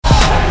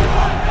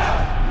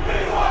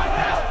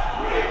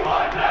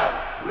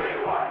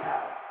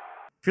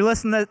If you're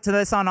listening to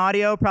this on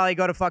audio, probably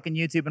go to fucking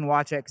YouTube and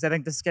watch it because I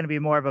think this is going to be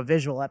more of a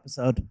visual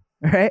episode,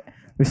 right?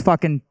 There's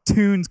fucking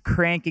tunes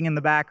cranking in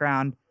the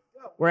background.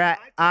 We're at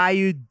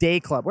IU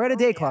Day Club. We're at a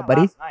day club,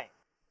 buddy.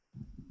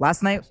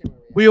 Last night?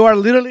 We are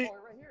literally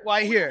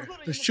right here.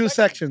 There's two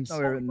sections. No,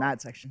 we were in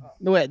that section.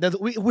 No, wait,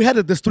 we had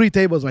there's 3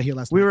 tables right here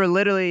last night. We were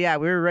literally, we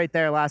were right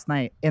there last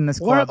night in this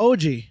Where club.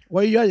 OG?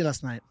 Where you at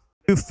last night?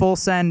 Full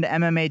Send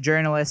MMA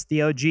journalist,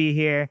 the OG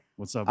here.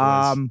 What's up,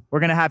 boys?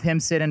 We're gonna have him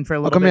sit in for a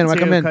little Welcome bit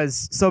in, too,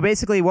 because so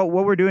basically what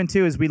we're doing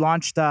too is we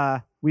launched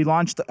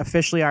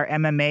officially our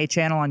MMA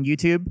channel on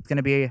YouTube. It's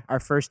gonna be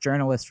our first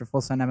journalist for Full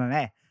Send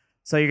MMA.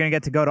 So you're gonna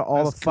get to go to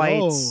all Let's the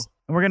fights, go.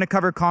 and we're gonna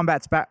cover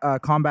combat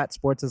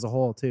sports as a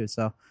whole too.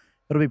 So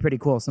it'll be pretty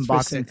cool. Some It's pretty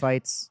boxing sick.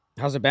 fights.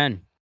 How's it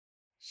been?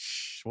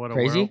 What a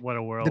Crazy? world! What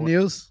a world! The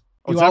news?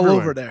 Oh, You it's all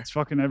everywhere. over there. It's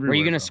fucking everywhere. Were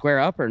you gonna bro. square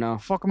up or no?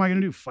 The fuck am I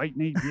gonna do? Fight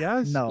Nate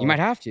Diaz? No, You might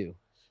have to.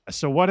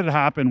 So what had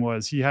happened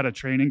was he had a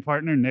training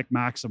partner, Nick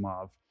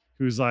Maximov,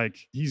 who's like,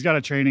 he's got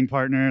a training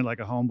partner, like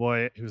a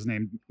homeboy who's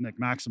named Nick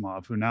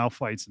Maximov, who now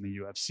fights in the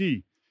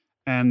UFC.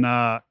 And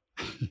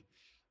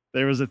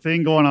there was a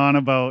thing going on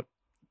about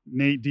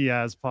Nate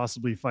Diaz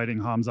possibly fighting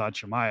Khamzat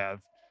Chimaev.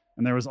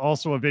 And there was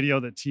also a video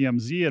that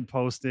TMZ had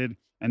posted.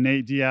 And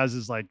Nate Diaz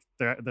is like,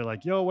 they're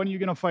like, yo, when are you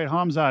going to fight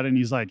Khamzat? And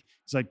he's like,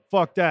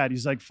 fuck that.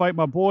 He's like, fight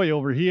my boy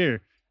over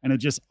here. And it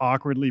just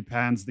awkwardly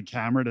pans the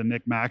camera to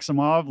Nick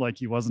Maximov like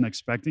he wasn't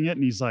expecting it.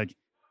 And he's like,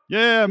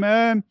 yeah,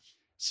 man.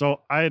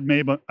 So I had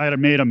made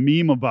a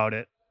meme about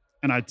it.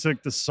 And I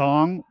took the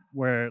song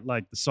where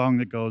like the song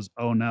that goes,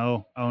 oh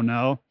no, oh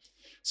no.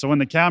 So when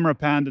the camera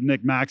panned to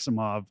Nick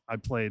Maximov, I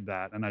played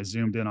that and I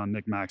zoomed in on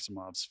Nick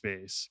Maximov's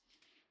face.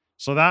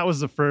 So that was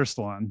the first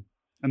one.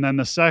 And then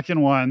the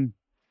second one,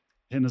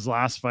 in his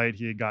last fight,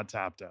 he got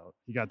tapped out.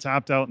 He got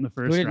tapped out in the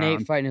first Who did round.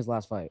 Nate fight in his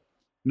last fight?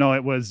 No,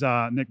 it was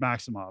Nick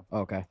Maximov.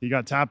 Oh, okay. He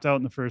got tapped out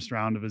in the first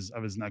round of his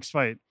next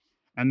fight.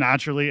 And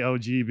naturally,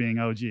 OG being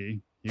OG,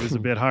 he was a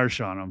bit harsh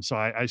on him. So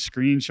I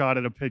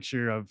screenshotted a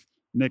picture of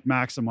Nick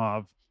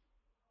Maximov,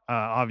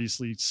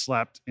 obviously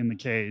slept in the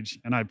cage.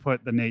 And I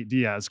put the Nate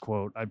Diaz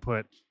quote. I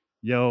put,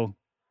 yo,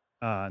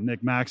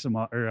 Nick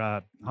Maximov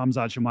or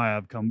Khamzat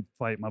Chimaev, come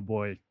fight my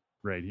boy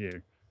right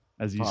here.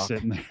 As he's Fuck.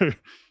 sitting there,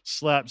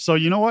 slept. So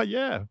you know what?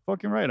 Yeah,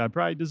 fucking right. I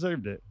probably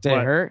deserved it. Did But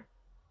it hurt?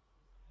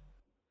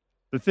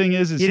 the thing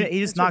is He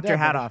just knocked your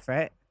hat off,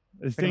 right?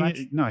 the pretty much?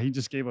 thing. No, he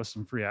just gave us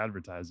some free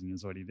advertising.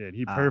 Is what he did.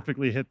 He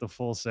perfectly hit the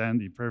full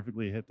send. He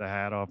perfectly hit the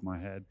hat off my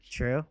head.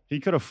 True. He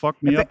could have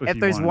fucked me up If he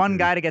there's wanted one to.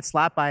 guy to get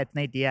slapped by, it's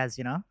Nate Diaz.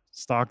 You know,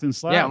 Stockton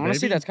slap. Yeah,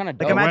 honestly, baby. that's kind of like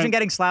dope. imagine went-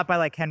 getting slapped by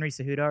like Henry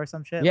Cejudo or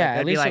some shit. Yeah, like, at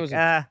I'd be least it like, was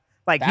a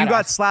like you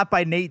got badass. slapped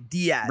by Nate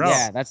Diaz. Bro.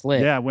 Yeah, that's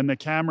lit. Yeah, when the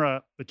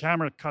camera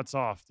cuts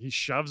off, he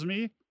shoves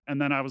me,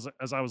 and then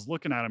as I was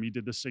looking at him, he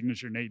did the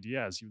signature Nate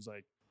Diaz. He was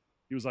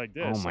like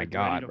this. Oh my like,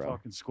 God, ready to bro.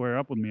 fucking square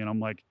up with me, and I'm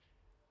like,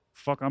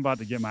 fuck, I'm about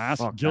to get my ass.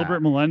 Fuck Gilbert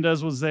that.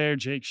 Melendez was there.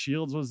 Jake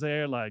Shields was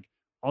there. Like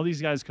all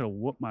these guys could have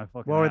whooped my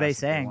fucking. What were ass they if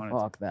saying? wanted to.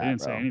 Fuck that, They didn't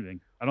bro. say anything.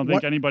 I don't What-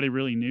 think anybody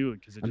really knew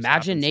it because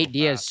Imagine Nate so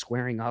Diaz fast.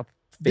 squaring up.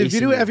 The facing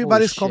video, you. Holy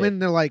everybody's shit.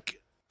 commenting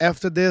like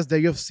after this, the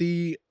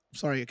UFC.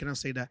 Sorry, I cannot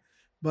say that.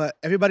 But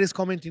everybody's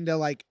commenting that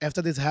like after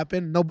this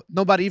happened,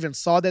 nobody even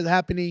saw that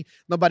happening.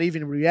 Nobody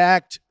even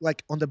react.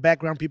 Like on the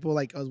background, people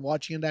like was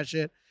watching that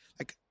shit.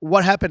 Like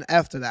what happened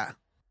after that?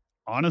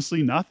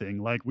 Honestly,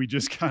 nothing. Like we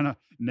just kind of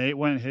Nate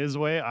went his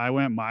way, I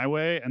went my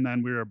way, and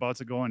then we were about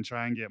to go and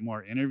try and get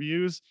more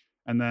interviews.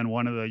 And then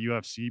one of the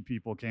UFC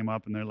people came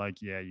up and they're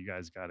like, "Yeah, you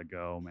guys got to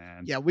go,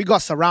 man." Yeah, we got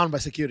surrounded by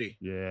security.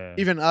 Yeah.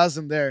 Even us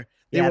in there.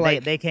 They Yeah, were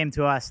like, they came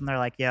to us and they're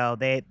like, yo,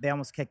 they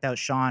almost kicked out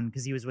Sean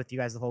because he was with you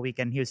guys the whole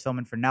weekend. He was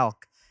filming for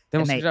Nelk. They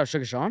and almost they- kicked out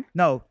Sugar Sean?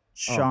 No,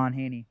 Sean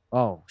Haney.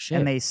 Oh, shit.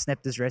 And they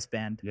snipped his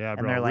wristband. Yeah, And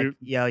bro, they're like, we-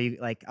 yo, you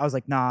like I was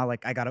like, nah,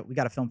 like we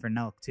gotta film for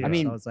Nelk too. I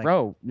mean, so I was like,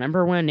 bro,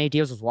 remember when Nate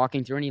Diaz was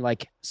walking through and he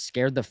like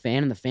scared the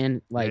fan and the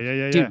fan like,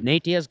 yeah, dude, yeah.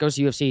 Nate Diaz goes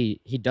to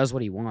UFC, he does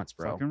what he wants,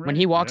 bro. Fucking When right,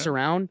 he walks yeah.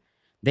 around,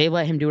 they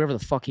let him do whatever the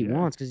fuck he Yeah.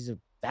 wants because he's a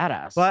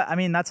badass. But I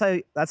mean, that's how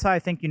I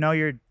think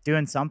you're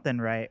doing something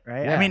right?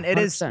 Yeah, I mean, it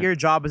is 100%. your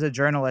job as a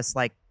journalist.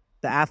 Like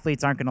the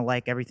athletes aren't gonna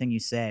like everything you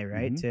say,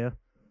 right? Mhm. Too.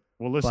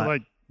 Well, listen, But-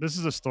 like this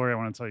is a story I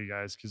want to tell you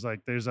guys because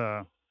like there's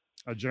a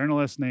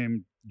journalist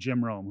named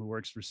Jim Rome who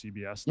works for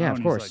CBS. now, Yeah, of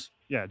and he's like- course.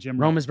 yeah, Jim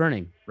Rome is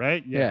burning.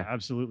 right? Yeah, Yeah.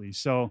 absolutely.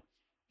 So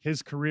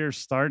his career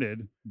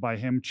started by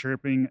him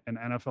chirping an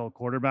NFL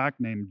quarterback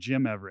named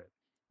Jim Everett.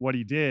 What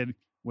he did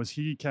was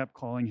he kept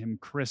calling him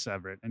Chris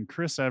Everett, and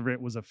Chris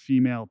Everett was a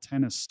female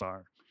tennis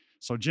star.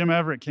 So Jim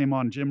Everett came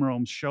on Jim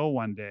Rome's show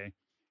one day,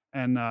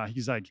 and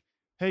he's like,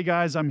 "Hey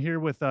guys, I'm here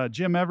with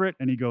Jim Everett,"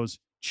 and he goes,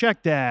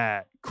 "Check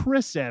that,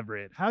 Chris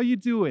Everett. How you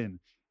doing?"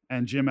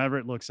 And Jim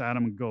Everett looks at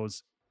him and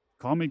goes,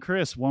 "Call me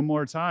Chris one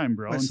more time,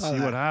 bro, I and saw see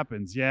what that.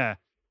 happens." Yeah.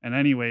 And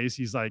anyways,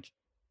 he's like,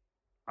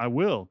 "I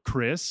will,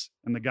 Chris."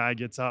 And the guy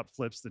gets up,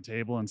 flips the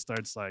table, and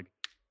starts like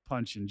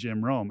punching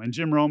Jim Rome. And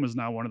Jim Rome is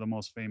now one of the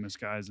most famous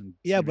guys in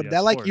yeah, but CBS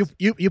that like sports.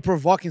 you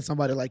provoking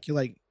somebody, like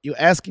you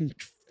asking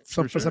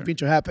for sure. something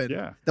to happen.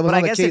 Yeah. That was But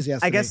on the case I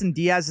yesterday. guess in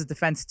Diaz's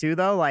defense too,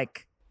 though,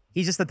 like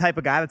he's just the type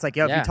of guy that's like,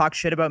 yo, if Yeah. you talk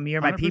shit about me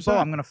or my people, 100%.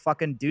 I'm gonna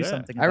fucking do Yeah.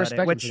 something I about respect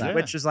it. him Which for that.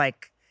 which is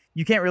like,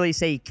 you can't really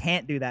say he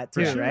can't do that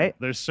For too, sure. right?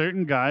 There's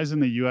certain guys in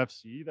the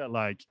UFC that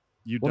like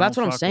you. Well, don't that's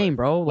what I'm fuck saying, with.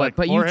 bro. Like,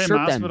 but you Jorge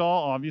chirp them. Masvidal,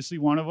 obviously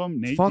one of them.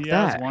 Nate Fuck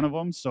Diaz, that. one of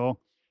them. So,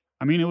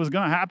 I mean, it was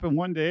gonna happen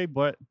one day,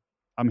 but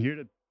I'm here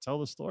to tell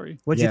the story.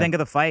 What'd you Yeah. think of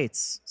the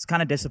fights? It's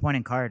kind of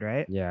disappointing card,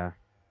 right? Yeah.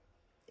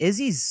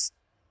 Izzy's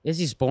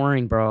Izzy's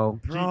boring, bro.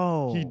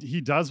 bro.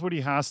 He does what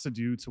he has to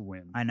do to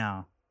win. I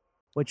know.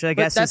 Which I But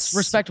guess that's is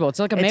respectable. It's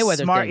like a it's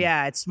Mayweather smart. thing.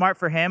 Yeah, it's smart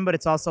for him, but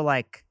it's also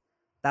like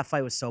that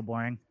fight was so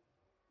boring.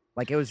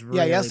 Like it was really.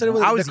 Yeah, yesterday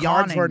boring. I the was cards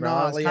yawning, were bro.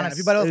 not. It was Yeah, kinda-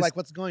 everybody was it like,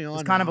 "What's going on?" It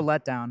was kind of a now?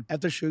 letdown.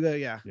 After Sugar,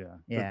 yeah. Yeah.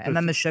 Yeah, and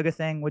then the sugar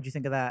thing. What'd you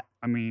think of that?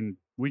 I mean,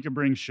 we could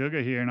bring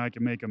Sugar here and I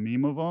could make a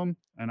meme of him,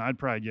 and I'd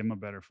probably give him a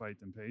better fight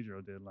than Pedro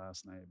did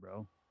last night,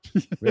 bro.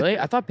 Really?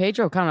 I thought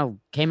Pedro kind of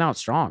came out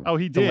strong. Oh,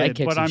 he The leg did.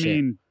 kicks But and I shit.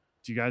 mean,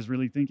 do you guys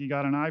really think he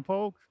got an eye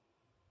poke?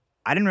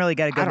 I didn't really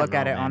get a I good don't look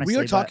at know, it, man. honestly. We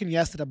were but talking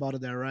yesterday about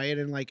it there, right?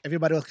 And like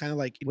everybody was kind of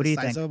like What do you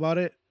think? indecisive about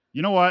it.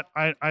 You know what?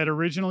 I'd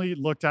originally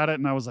looked at it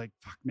and I was like,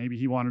 fuck, maybe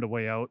he wanted a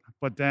way out.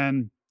 But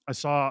then I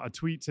saw a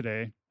tweet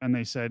today and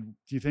they said,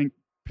 do you think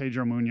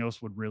Pedro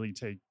Munoz would really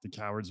take the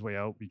coward's way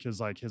out? Because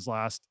like his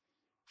last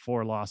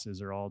 4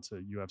 losses are all to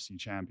UFC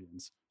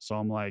champions. So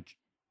I'm like,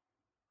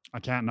 I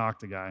can't knock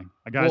the guy.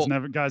 A guy's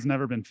Well,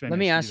 never been finished. Let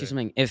me ask you either.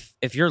 something.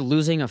 If you're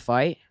losing a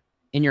fight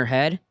in your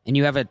head and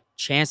you have a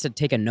chance to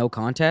take a no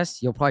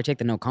contest, you'll probably take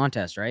the no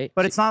contest, right?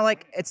 But it's not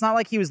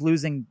like he was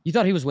losing. You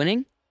thought he was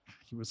winning?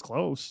 He was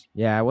close.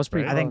 Yeah, it was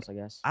pretty Right. I close, think-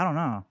 I guess. I don't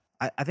know.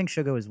 I think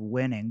Sugar was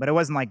winning, but it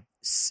wasn't like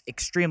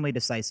extremely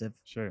decisive.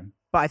 Sure.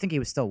 But I think he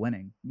was still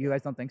winning. You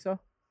guys don't think so?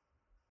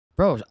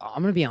 Bro,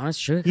 I'm gonna be honest.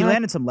 Sugar, He kinda-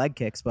 landed some leg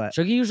kicks, but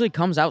Sugar usually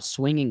comes out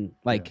swinging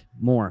like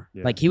more.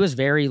 Yeah. Like he was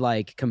very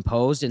like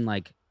composed and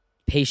like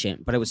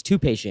patient, but it was too I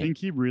patient. think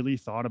he really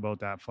thought about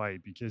that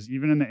fight because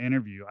even in the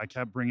interview, I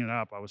kept bringing it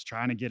up. I was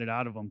trying to get it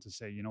out of him to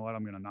say, you know what,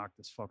 I'm going to knock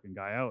this fucking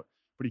guy out.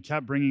 But he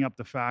kept bringing up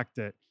the fact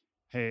that,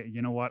 hey,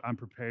 you know what, I'm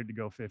prepared to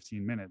go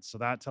 15 minutes. So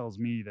that tells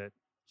me that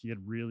he had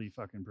really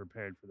fucking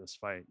prepared for this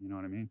fight. You know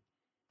what I mean?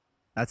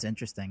 that's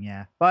interesting.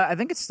 Yeah, but I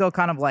think it's still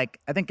kind of like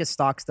I think his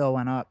stock still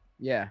went up.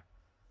 Yeah.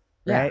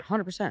 Yeah, Right?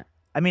 100%.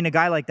 I mean, a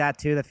guy like that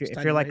too. If It's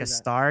time you're to like a raise that.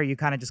 star, you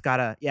kind of just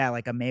gotta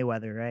like a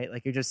Mayweather, right?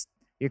 Like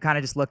you're kind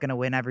of just looking to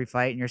win every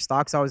fight, and your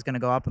stock's always gonna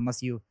go up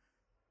unless you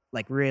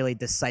like really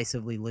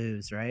decisively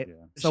lose, right? Yeah.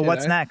 So Shit,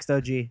 what's eh? next,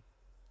 OG?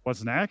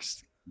 What's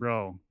next?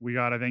 Bro, we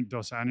got, I think,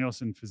 Dos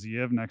Anjos and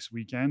Fiziev next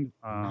weekend.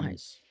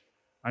 Nice.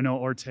 I know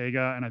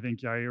Ortega and I think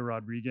Yair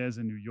Rodriguez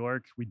in New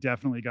York. We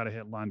definitely got to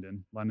hit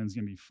London. London's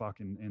going to be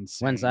fucking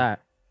insane. When's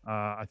that?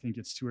 I think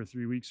it's 2 or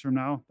 3 weeks from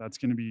now. That's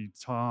going to be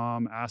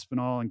Tom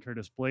Aspinall and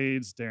Curtis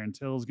Blades. Darren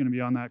Till's going to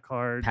be on that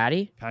card.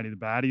 Patty? Patty the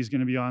Baddie's going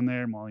to be on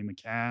there. Molly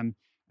McCann.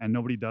 And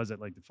nobody does it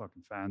like the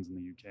fucking fans in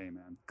the UK,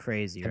 man.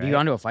 Crazy, Have right? you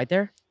gone to a fight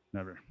there?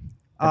 Never.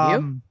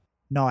 Have you?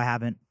 No, I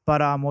haven't. But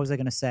what was I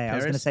gonna say? I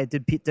was gonna Paris? say,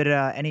 did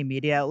any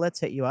media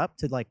outlets hit you up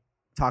to like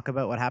talk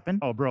about what happened?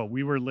 Oh, bro,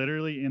 we were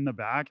literally in the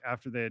back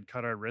after they had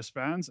cut our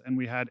wristbands, and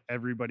we had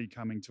everybody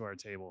coming to our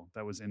table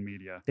that was in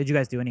media. Did you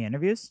guys do any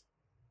interviews?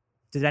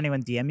 Did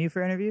anyone DM you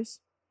for interviews?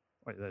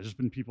 Wait, there's just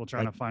been people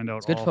trying Like, to find out.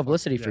 it's good all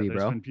publicity fucking- for you,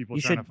 there's bro. been people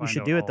You trying should to find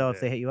out do it all though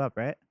if they day. hit you up,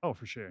 right? Oh,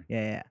 for sure,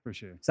 Yeah. for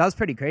sure. So that was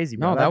pretty crazy,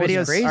 bro. No, that was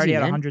video's crazy, already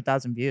at man.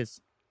 100,000 views.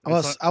 I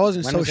was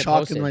in When so was it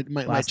shocked in posted?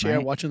 my Last chair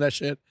night? watching that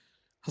shit.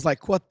 I was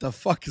like, what the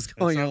fuck is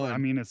going It's, on? I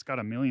mean, it's got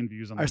 1 million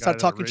views on. I the start guy that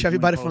talking to originally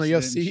everybody from the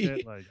posted it and UFC.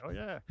 shit, like, oh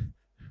yeah.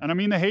 And I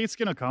mean, the hate's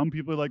gonna come.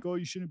 People are like, "Oh,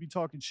 you shouldn't be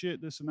talking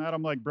shit, this and that."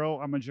 I'm like, "Bro,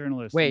 I'm a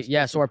journalist." I'm Wait,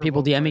 yeah. supposed So to are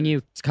people provoke DMing fighters."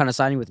 you kind of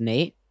siding with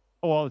Nate?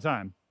 Oh, all the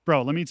time,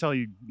 bro. Let me tell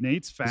you,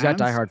 Nate's fans. He's got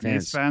diehard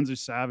Nate's fans. fans are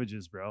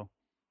savages, bro.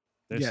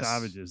 They're Yes.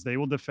 savages. They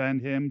will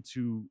defend him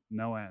to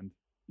no end.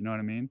 You know what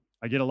I mean?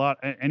 I get a lot.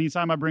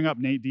 Anytime I bring up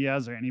Nate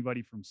Diaz or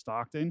anybody from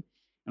Stockton,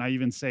 and I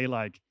even say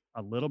like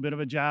a little bit of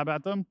a jab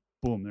at them,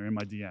 boom, they're in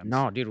my DMs.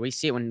 No, dude. We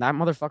see it when that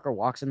motherfucker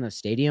walks in the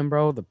stadium,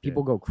 bro. The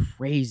people go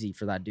crazy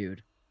for that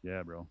dude.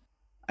 Yeah, bro.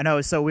 I know it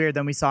was so weird.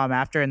 Then we saw him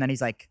after, and then he's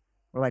like,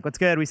 "We're like, what's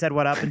good?" We said,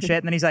 "What up?" and shit.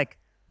 And then he's like,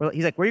 "Where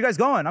are you guys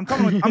going? I'm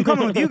coming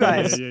with you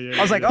guys." Yeah,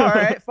 I was like, "All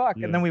right, fuck."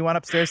 Yeah. And then we went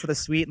upstairs to the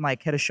suite and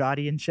like hit a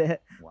shoddy and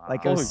shit.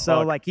 Like it was Holy so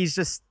fuck. like he's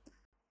just,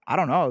 I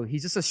don't know.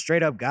 He's just a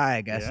straight up guy,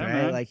 I guess, Yeah, right?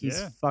 man. Like he's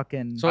Yeah.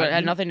 fucking. So it had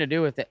you- nothing to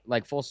do with it,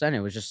 like full send.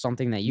 It was just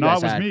something that you no,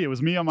 guys it was had. me. It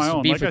was me on my Just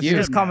own. beef Like with I you. said,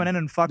 just coming man. in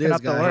and fucking This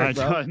up the guy. work, I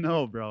bro. I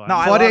know, bro. No, I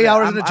love 48 it.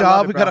 hours in the I love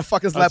job, it, we bro. got a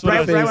fucking slap That's in what the I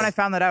Right, said. face. when I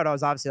found that out, I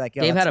was obviously like,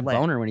 "Yo, Dave that's had a lit."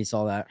 boner when he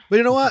saw that. But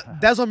you know what?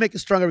 That's what makes it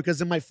stronger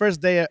because in my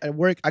first day at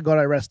work, I got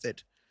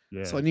arrested.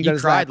 Yeah. So You you cried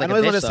cried. like I a know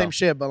it's not bitch, the same though.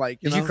 shit, but like,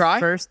 Did know? you cry?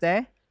 First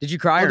day. Did you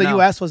cry Well, or the no?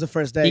 U.S. was the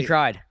first day. He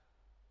cried.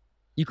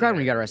 You cried when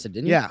you got arrested,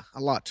 didn't you? Yeah, a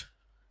lot.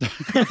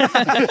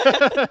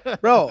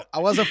 Bro, I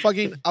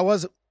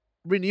was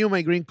renewing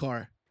my green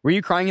card. Were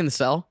you crying in the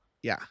cell?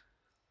 Yeah.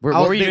 What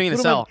I were was- you they doing in the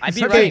put him cell? on- I'd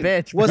be Such a ready.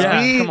 bitch, Was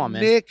Yeah, me, come on,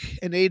 man. Nick,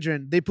 and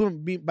Adrian. They put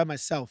me by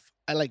myself.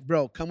 I like,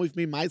 bro, come with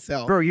me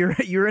myself. Bro,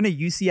 you're in a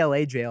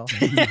UCLA jail.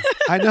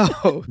 I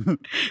know.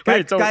 guy,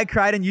 Wait, so guy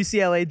cried in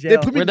UCLA They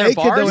jail. put me were there naked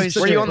though bars? and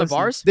Were shit. you on the Listen.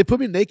 bars? They put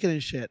me naked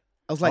and shit.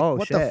 I was like, Oh,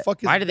 what the shit.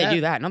 fuck is Why did they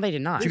do that? No, they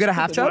did not. Did you get a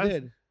half chub?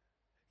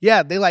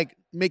 Yeah, they like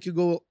make you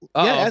go.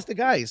 Yeah, Uh-oh. ask the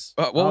guys.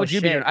 What Oh, would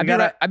you be shit. doing? We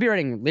gotta- I'd be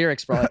writing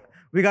lyrics, bro.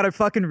 We got a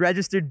fucking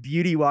registered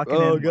beauty walking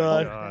in. Oh,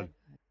 God. God. Yeah, I you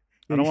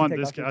don't should want take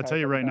this off your guy. I'll tell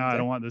you top right now, I sometimes,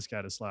 don't want this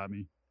guy to slap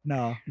me.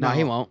 No. No,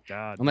 he won't.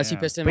 God. Unless he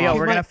damn. pissed him But yo, off.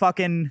 we're might- gonna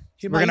fucking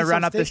he we're might gonna eat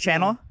run some up this steak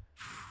channel. now.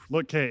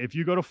 Look, Kay, if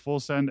you go to Full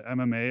Send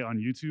MMA on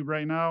YouTube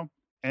right now,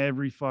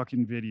 every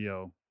fucking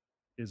video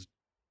is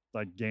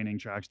like gaining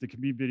traction. The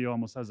Khabib video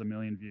almost has 1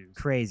 million views.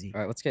 Crazy.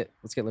 All right, let's get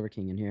Liver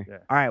King in here.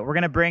 All right, we're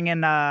gonna bring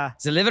in.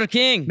 It's the Liver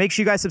King. Make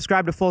sure you guys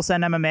subscribe to Full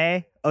Send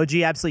MMA.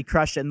 OG absolutely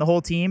crushed it, and the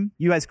whole team.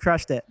 You guys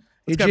crushed it.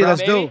 Hey, go, G, bro.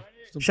 let's do.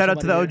 Shout out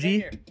to the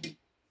OG.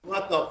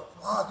 What the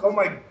fuck? Oh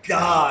my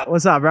god.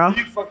 What's up, bro?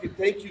 You fucking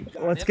thank you.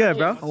 God. What's good,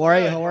 bro? How are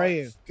you? How are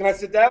you? Can I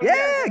sit down?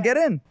 Yeah, get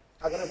in.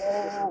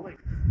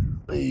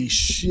 Holy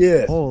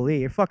shit.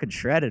 Holy, you're fucking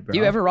shredded, bro. Do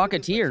you ever rock a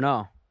tee or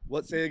no?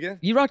 What? Say again?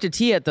 You rocked a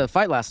tee at the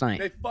fight last night.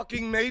 They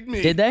fucking made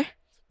me. Did they?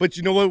 But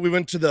you know what? We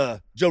went to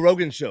the Joe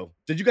Rogan show.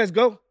 Did you guys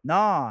go?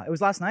 No, it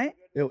was last night.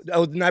 That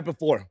was the night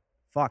before.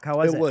 Fuck, how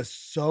was it? It was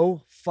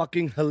so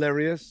fucking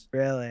hilarious.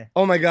 Really.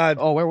 Oh my god.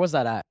 Oh, where was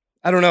that at?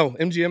 I don't know,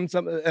 MGM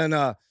something. And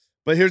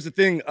but here's the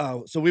thing.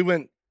 So we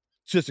went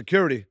to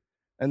security,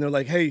 and they're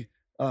like, "Hey,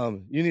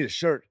 you need a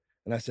shirt."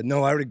 And I said,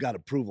 "No, I already got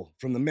approval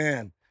from the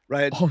man."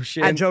 Right? Oh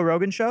shit. At Joe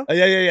Rogan show,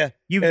 Yeah.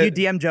 you uh,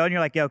 DM Joe and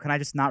you're like, "Yo, can I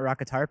just not rock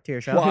a tarp to your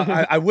show?"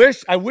 Well, I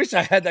wish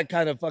I had that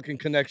kind of fucking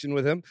connection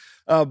with him.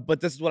 But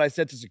this is what I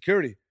said to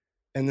security,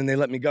 and then they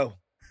let me go.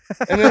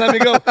 And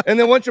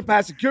then once you're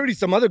past security,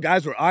 some other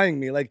guys were eyeing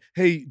me like,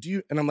 "Hey, do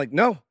you?" And I'm like,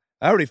 "No,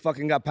 I already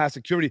fucking got past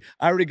security.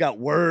 I already got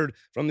word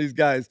from these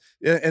guys."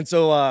 And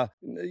so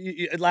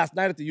last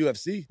night at the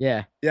UFC,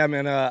 Yeah. yeah,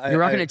 man, You're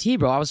rocking a tee,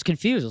 bro. I was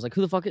confused. I was like,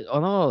 who the fuck is? Oh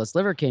no, it's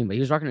Liver King, but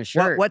he was rocking a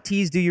shirt. What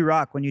tees do you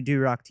rock when you do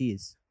rock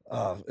tees?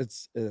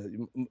 it's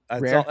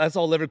Rare? that's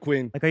all Liver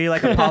Queen. Like, are you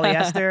like a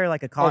polyester,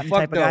 like a Oh cotton fuck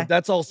type of no, guy?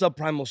 that's all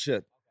subprimal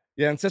shit.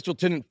 Yeah, Ancestral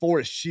Tenant 4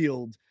 is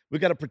shield. We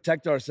got to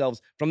protect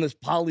ourselves from this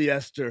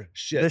polyester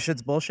shit. This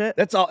shit's bullshit.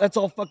 That's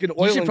all fucking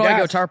oil you should and probably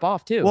go gas. tarp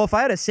off too. Well, if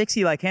I had a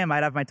 60 like him,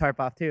 I'd have my tarp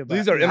off too. But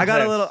These are I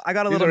got a implants.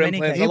 little These are mini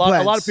implants. cake. A lot of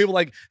Implants. people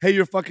like, hey,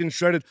 you're fucking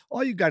shredded.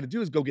 All you got to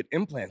do is go get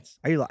implants.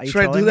 Are you Should I do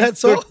trolling me? that?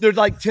 So They're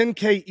like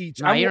 10K each.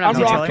 Nah, you don't have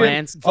no rocking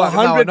implants. Fuck, no,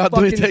 I'm 100 not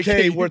doing fucking 10K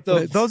K worth of.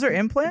 implants. Those are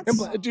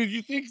implants. Dude,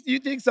 you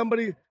think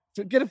somebody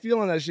get a feel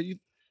on that shit?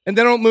 And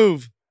they don't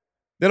move.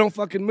 They don't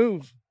fucking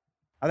move.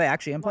 Are they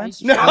actually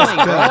implants? No. Trolling,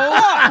 bro.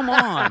 Come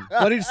on.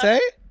 What did you say?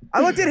 I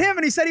looked at him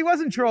and he said he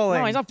wasn't trolling.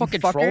 No, he's not fucking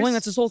Fuckers. trolling.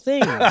 That's his whole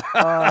thing. He's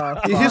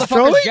Motherfucker's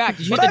trolling? Jack.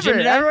 Did you hit the gym Whatever.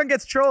 today? Everyone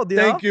gets trolled, you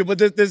know? Thank you, but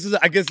this is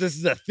I guess this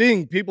is a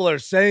thing. People are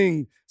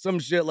saying some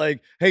shit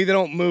like, "Hey, they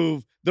don't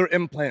move. They're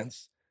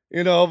implants."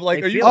 You know, like,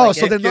 They are you? feel Oh, like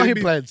so it. they're not kidding me?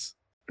 implants.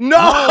 No,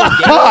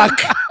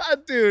 Fuck.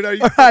 dude. Are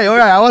you? All right.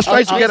 I was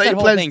trying to I'll get say an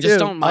that whole implants thing. too. Just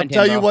don't I'll mind him,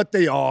 tell you bro. what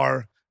they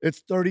are. It's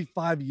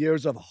 35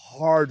 years of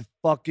hard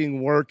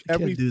fucking work I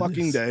can't every do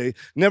fucking this. day,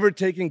 never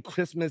taking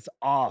Christmas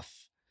off.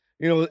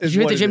 You know, Did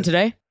you hit the gym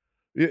today?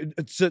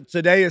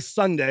 Today is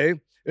Sunday.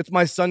 It's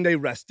my Sunday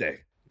rest day.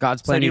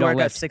 God's So plan. do You you don't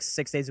work out lift.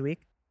 six days a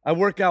week? I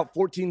work out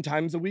 14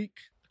 times a week.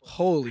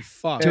 Holy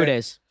fuck. 2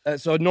 days.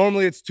 So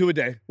normally it's 2 a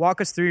day.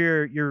 Walk us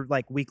through your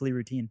like weekly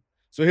routine.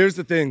 So here's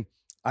the thing.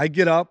 I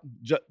get up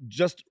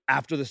just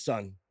after the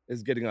sun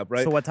is getting up,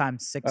 right? So what time?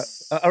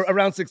 6.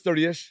 Around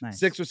 6:30ish, Nice.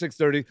 6 or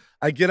 6:30.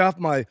 I get off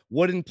my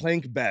wooden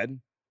plank bed.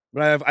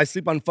 Right, I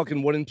sleep on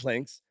fucking wooden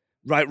planks,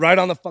 right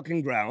on the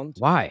fucking ground.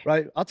 Why?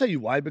 Right, I'll tell you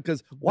why.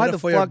 Because why Better the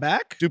for your fuck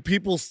back? do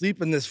people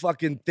sleep in this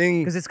fucking thing?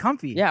 Because it's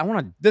comfy. Yeah, I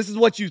want a This is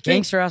what you think.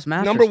 gangster ass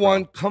mattress. Number bro.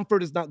 one,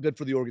 comfort is not good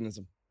for the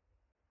organism.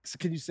 So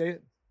can you say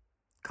it?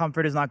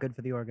 Comfort is not good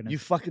for the organism. You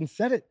fucking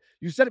said it.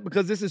 You said it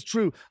because this is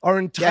true. Our Yeah,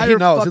 entire he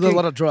knows. He fucking does a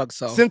lot of drugs,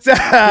 so since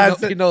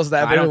he knows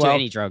that I very don't do well.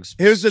 any drugs.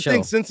 here's the Chill.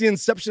 thing. Since the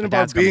inception My of our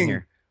dad's coming being,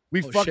 here. we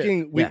Oh, shit.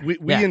 fucking Yeah, we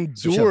yeah.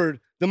 So chill. endured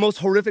the most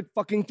horrific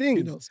fucking He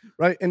things. knows.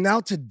 Right? And now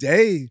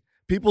today,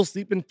 people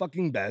sleep in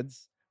fucking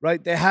beds,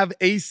 right? They have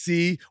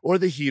AC or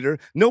the heater.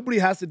 Nobody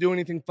has to do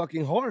anything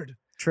fucking hard,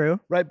 True.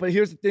 right? But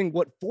here's the thing,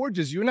 what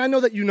forges you, and I know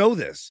that you know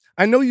this,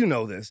 I know you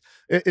know this,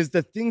 is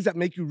the things that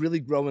make you really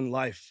grow in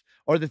life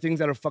are the things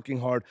that are fucking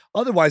hard.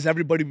 Otherwise,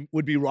 everybody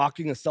would be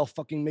rocking a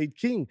self-fucking made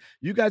king.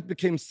 You guys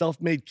became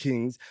self-made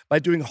kings by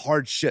doing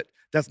hard shit.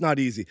 That's not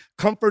easy.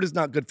 Comfort is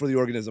not good for the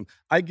organism.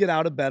 I get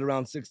out of bed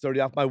around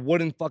 6:30 off my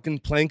wooden fucking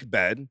plank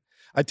bed.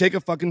 I take a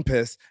fucking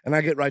piss and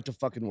I get right to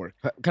fucking work.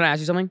 Can I ask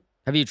you something?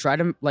 Have you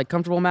tried a like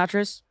comfortable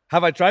mattress?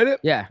 Have I tried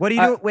it? Yeah. What do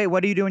you do? Wait,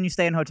 what do you do when you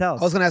stay in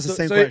hotels? I was gonna ask the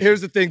same So question. here's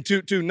the thing,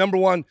 too. Number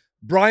one,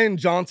 Brian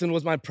Johnson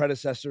was my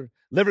predecessor.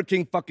 Liver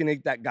King fucking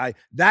ate that guy.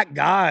 That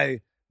guy,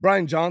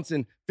 Brian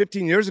Johnson,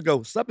 15 years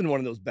ago, slept in one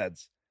of those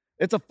beds.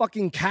 It's a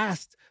fucking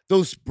cast.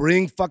 Those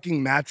spring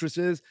fucking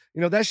mattresses,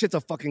 that shit's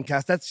a fucking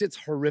cast. That shit's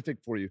horrific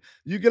for you.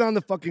 You get on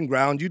the fucking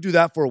ground, you do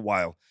that for a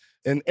while.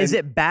 And Is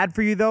it bad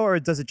for you though, or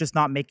does it just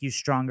not make you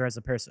stronger as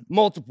a person?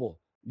 multiple?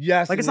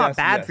 Yes. Like it's and not yes,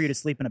 bad yes. for you to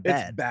sleep in a It's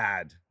bed.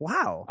 bad.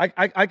 Wow.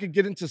 I could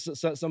get into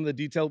some of the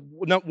detail.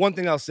 One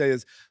thing I'll say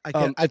is, I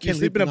can't if you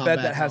sleep in a not bed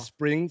bad, that has no.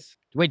 springs,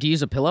 Wait, do you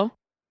use a pillow?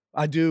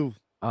 I do.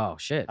 Oh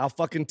shit. I'll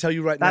fucking tell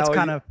you right That's now.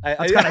 kind of I-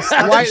 that's I-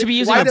 kind of Why should be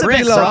using why a the brick,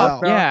 pillow, bro?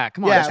 bro? Yeah,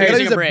 come on. Yeah, let's we try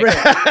gotta using use a a brick.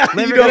 brick.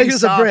 Liver You gotta getting use a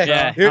soft, brick.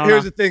 Yeah.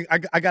 Here's the thing.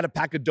 I got a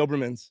pack of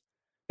Dobermans,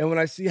 and when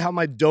I see how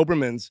my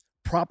Dobermans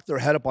prop their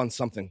head up on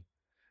something,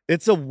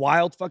 it's a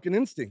wild fucking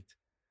instinct,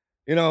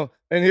 you know.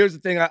 And here's the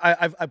thing.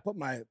 I put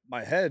my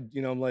head,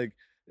 you know, I'm like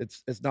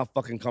it's not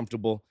fucking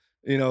comfortable,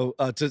 you know,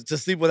 to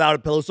sleep without a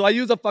pillow. So I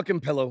use a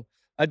fucking pillow.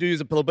 I do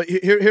use a pillow, but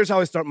here's how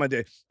I start my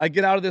day. I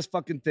get out of this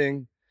fucking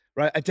thing.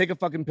 Right, I take a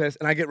fucking piss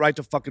and I get right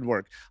to fucking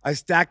work. I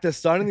stack the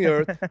sun and the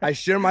earth. I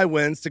share my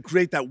wins to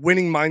create that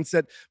winning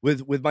mindset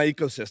with my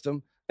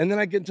ecosystem, and then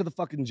I get into the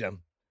fucking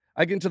gym.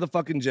 I get into the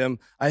fucking gym.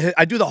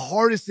 I do the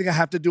hardest thing I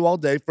have to do all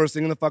day, first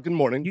thing in the fucking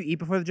morning. You eat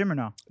before the gym or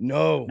no?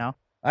 No, No?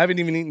 I haven't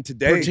even eaten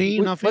today.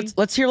 Protein, nothing.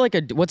 Let's hear like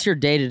what's your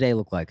day to day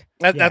look like?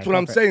 That's Yeah, what go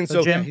I'm for it. saying. So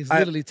So gym? He's I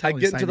literally telling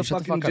get into the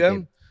Simon, shut fucking fuck up,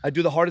 gym. I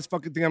do the hardest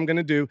fucking thing I'm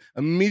gonna do.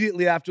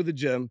 Immediately after the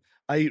gym,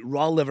 I eat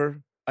raw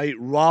liver. I eat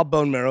raw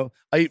bone marrow.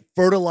 I eat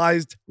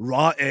fertilized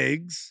raw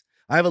eggs.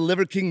 I have a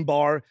Liver King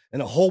bar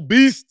and a whole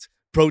beast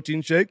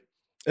protein shake.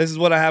 This is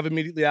what I have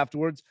immediately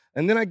afterwards.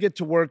 And then I get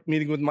to work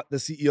meeting with the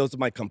CEOs of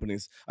my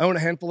companies. I own a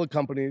handful of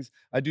companies.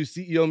 I do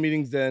CEO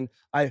meetings then.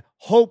 I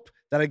hope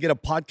that I get a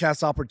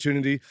podcast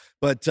opportunity,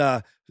 but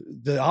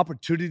the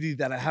opportunity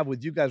that I have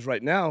with you guys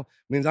right now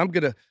means I'm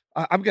gonna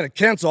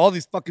cancel all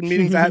these fucking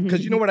meetings I have,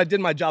 because you know what? I did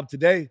my job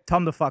today. Tell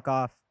them to fuck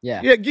off.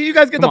 Yeah. Yeah, you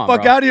guys get Come the on,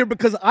 fuck bro. out of here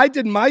because I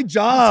did my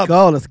job.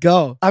 Let's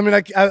go. I mean,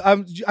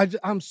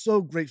 I'm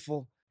so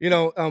grateful, you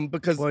know,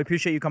 because Well, we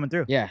appreciate you coming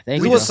through. Yeah.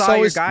 Thank We you. just bro. saw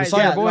your We guys. saw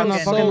your yeah, boy in the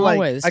fucking- fucking so, like,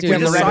 hallway. This I dude We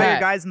can't in just the saw red your hat.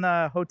 guys in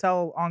the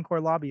hotel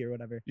encore lobby or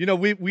whatever. you know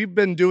we've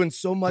been doing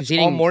so much He's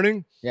all eating-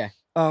 morning. Yeah.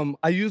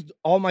 I used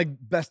all my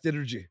best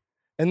energy,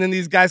 and then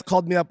these guys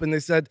called me up and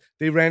they said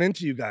they ran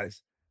into you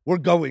guys. We're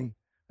going,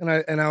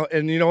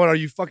 and you know what? Are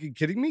you fucking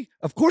kidding me?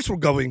 Of course we're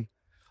going.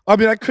 I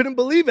mean, I couldn't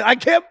believe it. I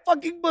can't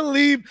fucking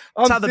believe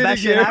I'm how the sitting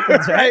best shit here,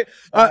 happens, right?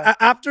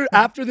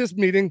 After this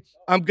meeting,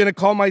 I'm gonna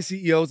call my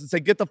CEOs and say,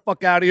 get the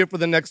fuck out of here for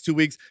the next 2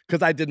 weeks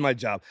because I did my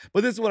job.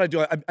 But this is what I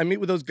do. I meet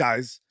with those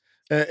guys,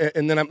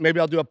 and then maybe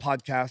I'll do a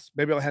podcast.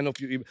 Maybe I'll handle a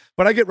few emails.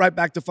 But I get right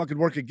back to fucking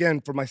work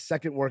again for my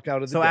second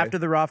workout of the So day. after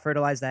the raw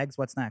fertilized eggs,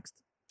 what's next?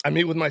 I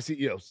meet with my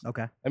CEOs.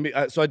 Okay. I mean,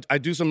 so I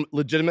do some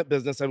legitimate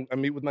business. I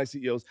meet with my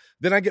CEOs.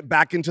 Then I get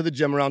back into the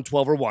gym around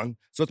 12 or 1.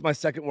 So it's my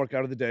second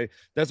workout of the day.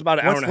 That's about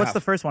an hour and a What's half.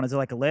 the first one? Is it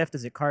like a lift?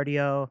 Is it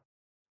cardio?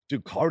 Do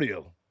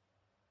cardio.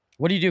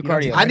 What do you do You don't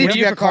cardio? do- I need What to do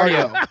you get do for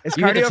cardio. Is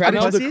You hit the cardio for I need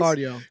to do pussies?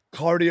 cardio.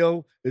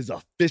 Cardio is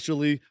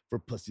officially for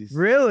pussies.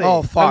 Really?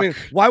 Oh fuck. I mean,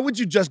 why would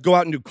you just go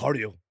out and do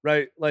cardio,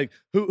 right? Like,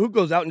 who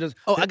goes out and just?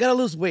 I gotta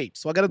lose weight,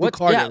 so I gotta do What,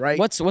 cardio, yeah, right?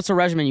 What's a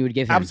regimen you would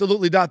give him?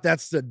 Absolutely not.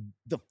 That's the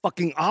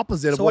fucking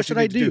opposite of So what what should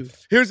you I need to do?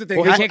 Here's the thing.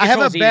 Well, Here's- he can't I have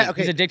control a his bad- eating.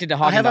 okay, He's addicted to I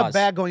Haagen have a Dazs.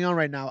 bag going on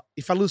right now.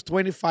 If I lose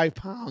 25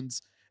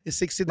 pounds in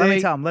 60 Let me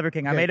days, tell him, Liver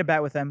King. I Okay. made a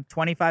bet with him.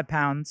 25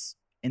 pounds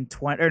in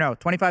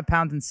 25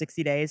 pounds in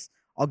 60 days.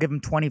 I'll give him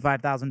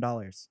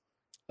 $25,000.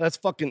 That's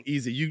fucking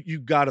easy. You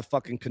gotta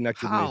fucking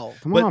connect with me. how?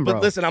 Come But on, bro.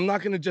 listen, I'm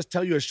not gonna just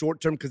tell you a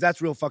short term because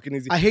that's real fucking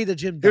easy. I hate the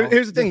gym. Here- Though.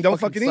 here's the thing. It Don't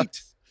fucking eat.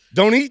 sucks.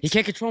 Don't eat. He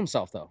can't control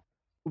himself though.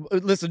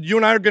 Listen, you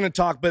and I are gonna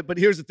talk, but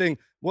here's the thing.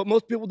 What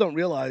most people don't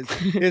realize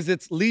is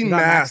it's lean You got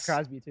mass. Max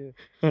Crosby too.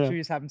 Yeah. Should we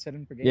just have him sit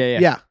in for games? Yeah.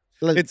 Yeah.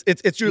 Like,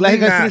 It's your let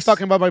lean him guys finish mass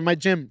talking about my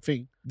gym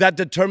thing. that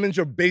determines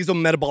your basal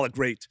metabolic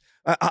rate.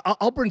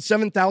 I'll burn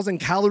 7,000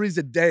 calories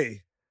a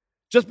day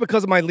just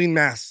because of my lean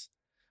mass,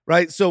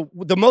 right? So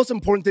the most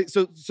important thing.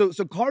 So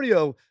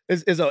cardio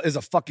is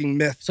a fucking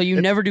myth. So you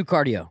never do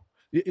cardio.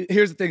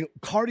 Here's the thing.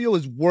 Cardio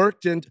is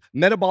worked into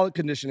metabolic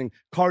conditioning.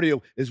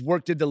 Cardio is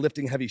worked into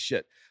lifting heavy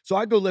shit. So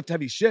I go lift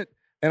heavy shit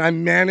and I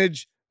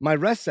manage my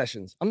rest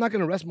sessions. I'm not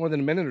going to rest more than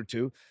a minute or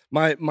two.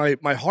 My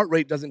heart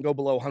rate doesn't go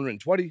below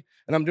 120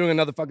 and I'm doing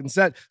another fucking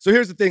set. So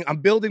here's the thing. I'm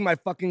building my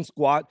fucking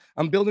squat.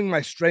 I'm building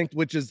my strength,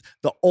 which is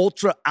the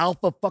ultra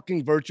alpha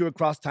fucking virtue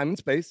across time and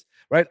space,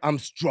 right? I'm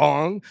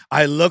strong.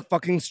 I look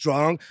fucking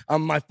strong.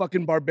 I'm my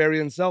fucking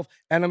barbarian self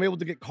and I'm able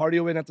to get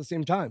cardio in at the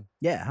same time.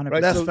 Yeah, 100%.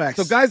 Right? That's so, facts.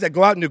 so guys that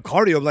go out and do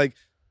cardio, like,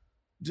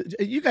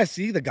 you guys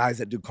see the guys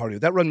that do cardio,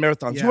 that run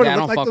marathons. Yeah. You want Yeah, I to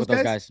don't look fuck like with those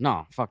those guys? guys.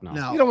 No, fuck no.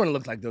 No. You don't want to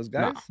look like those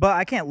guys. No. But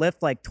I can't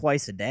lift like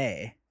twice a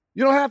day.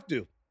 You don't have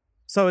to.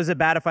 So is it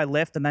bad if I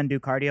lift and then do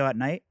cardio at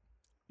night?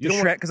 You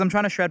don't Because I'm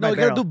trying to shred No, my you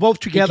gotta barrel. do both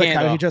together, can't,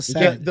 Kyle. though. He just You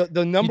said. the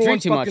You number one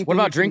drink too much. fucking What thing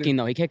about you can drinking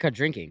do- though? He can't cut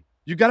drinking.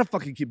 You gotta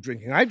fucking keep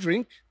drinking. I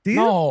drink. Do you?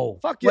 No.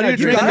 Fuck What yeah, do I you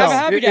drink. drink? Have a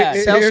Happy Dad.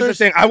 Here's the Seltzers?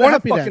 thing. I Have a want a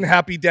Happy Dad. fucking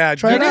happy dad.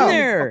 Try You it know, out.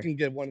 there. Fucking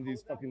get one of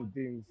these fucking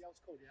things.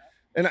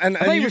 And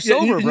thought you were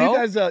sober, you bro.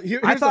 guys,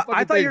 here's I the thought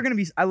fucking you were thing. gonna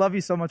be. I love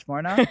you so much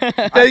more now.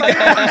 Thank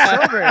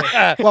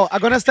you. Well,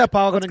 I'm gonna step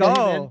out. I'm Let's gonna get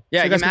go. him in. Yeah,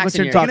 so you get guys can Max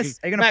in continue here. Are you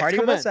talking. gonna Max, party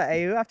come with on. us at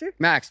AU after?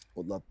 Max.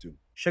 Would love to.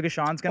 Sugar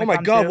Sean's Oh gonna my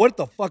come god, too. what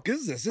the fuck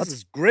is this? This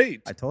is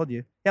great. I told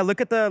you. Yeah, look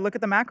at the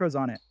macros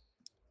on it.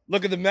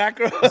 Look at the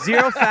macro.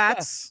 0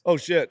 fats, Oh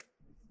shit.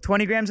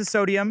 20 grams of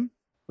sodium.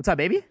 What's up,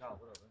 baby?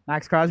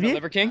 Max Crosby.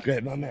 Liver King.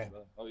 Good, my man.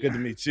 Good to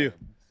meet you.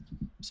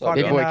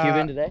 Fucking, Big boy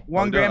Cuban today.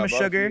 1 gram of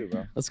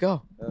sugar Let's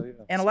go.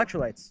 and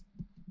electrolytes.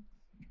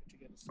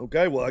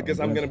 Okay, well, I guess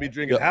I'm gonna be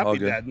drinking Yeah, all Happy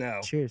good. Dad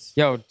now. Cheers.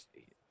 Yo,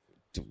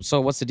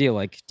 So what's the deal?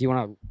 Like, do you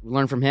want to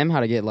learn from him how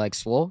to get like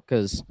swole?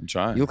 Because I'm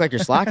trying. you look like you're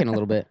slacking a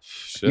little bit.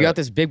 Shit. You got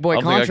this big boy I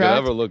don't think I contract.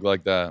 could ever look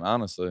like that,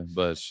 honestly.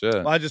 But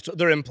shit, Well,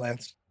 they're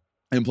implants.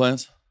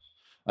 implants.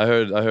 I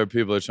heard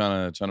people are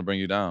trying to bring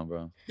you down,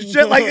 bro.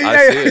 Shit, like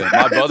I see it.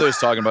 My brother's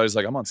talking about it. He's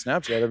like, I'm on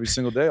Snapchat every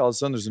single day. All of a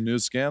sudden, there's a new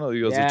scandal. He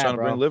goes, they're Yeah, trying to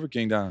bro. bring Liver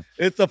King down.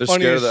 It's the They're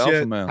scared funniest of the shit.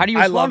 Alpha Man. How do you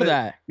I respond love to it.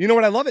 that? You know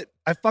what? I love it.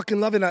 I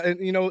fucking love it. And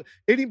you know,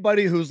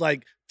 anybody who's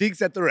like thinks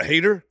that they're a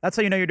hater That's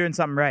how you know you're doing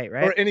something right,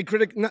 right? or any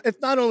critic, it's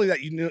not only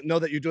that you know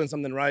that you're doing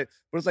something right,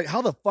 but it's like,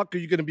 how the fuck are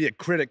you going to be a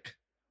critic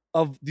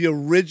of the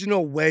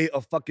original way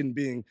of fucking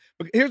being?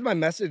 But here's my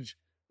message.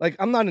 Like,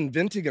 I'm not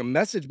inventing a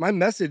message. My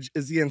message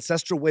is the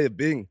ancestral way of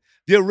being,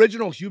 the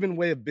original human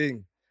way of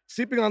being.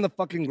 Sleeping on the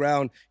fucking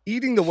ground,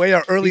 eating the way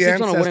our early He sleeps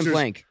on a wooden ancestors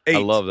plank. ate. I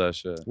love that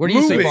shit. Where do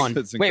you sleep Moving. on?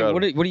 It's Wait,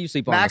 incredible. what do you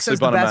sleep on? Max has sleep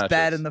the on a best mattress.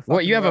 bed in the fucking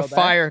What, you have a world, eh?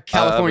 fire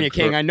California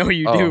cro- king. I know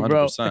you Oh, do,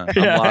 bro. 100%.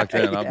 I'm locked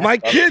in. My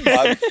kids-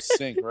 I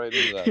sink right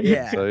into that.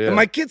 Yeah. So, yeah. And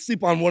my kids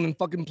sleep on wooden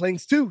fucking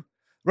planks too,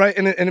 right?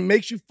 And it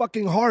makes you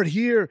fucking hard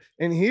here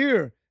and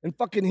here and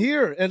fucking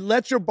here and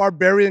let your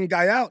barbarian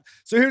guy out.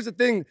 So here's the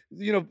thing,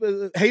 you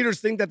know, haters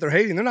think that they're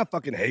hating. They're not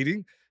fucking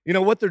hating. You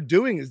know, what they're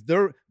doing is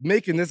they're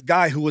making this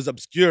guy who was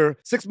obscure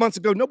 6 months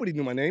ago, nobody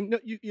knew my name. No,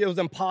 it was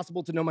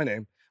impossible to know my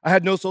name. I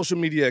had no social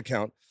media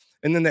account.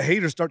 And then the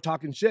haters start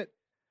talking shit.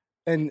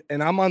 And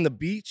I'm on the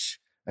beach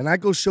and I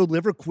go show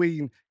Liver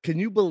Queen. Can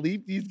you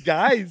believe these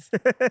guys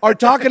are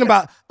talking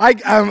about,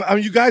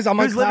 you guys, I'm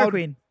Who's on cloud. Liver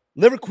Queen?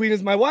 Liver Queen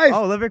is my wife.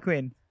 Oh, Liver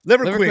Queen.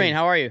 Liver, Liver Queen. Queen,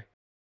 how are you?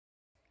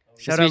 Shout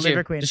Nice to out meet you.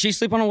 Liver Queen. Does she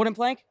sleep on a wooden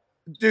plank?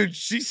 Dude,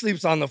 she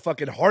sleeps on the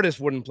fucking hardest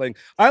wooden plank.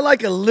 I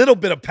like a little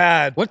bit of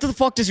pad. What the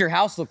fuck does your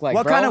house look like,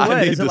 What bro? kind of I wood?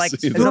 need Is it to like see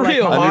is it that. like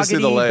Real. I need to see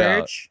the mahogany,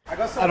 layout. birch? I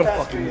don't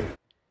fucking know.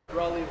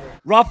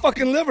 Raw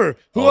fucking liver.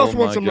 Who Oh else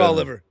wants my some raw goodness.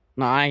 liver?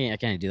 No, I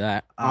can't do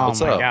that. Oh What's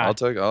my up?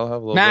 god. I'll have a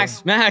little Max,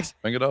 bit. Max.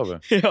 Bring it over.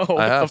 Yo, what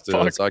I have the to.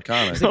 fuck? It's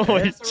iconic.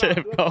 Holy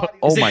shit, bro.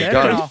 Oh Is it my good or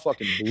god, no? he's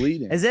fucking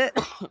bleeding. Is it?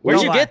 Where'd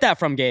Don't you lie. get that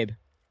from, Gabe?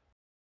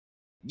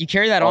 You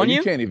carry that Oh, on you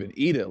you? can't even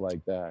eat it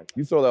like that.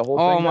 You throw that whole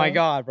Oh thing my down?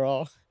 god,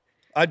 bro.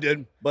 I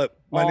did, but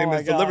my Oh name my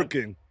is the Liver God.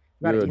 King.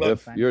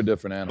 You're a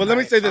different animal. But let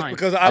me say this fine.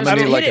 because I'm Just gonna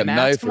hit need like it, a Max,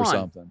 knife come or on.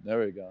 something. There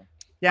we go.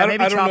 Yeah, I maybe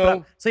don't chop it know.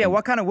 up. So yeah,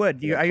 what kind of wood?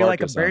 Yeah, Are you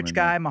like a carcass on birch me,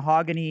 guy, man.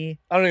 mahogany?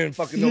 I don't even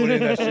fucking know what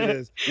any of that shit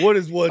is. Wood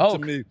is wood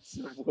Oak. to me.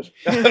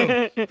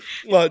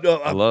 Well, no,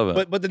 I love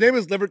it. But the name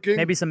is Liver King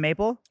Maybe some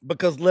maple?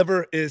 because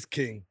liver is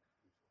king.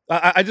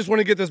 I just want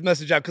to get this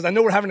message out because I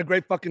know we're having a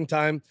great fucking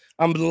time.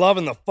 I'm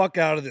loving the fuck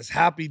out of this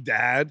happy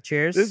dad.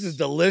 Cheers. This is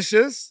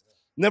delicious.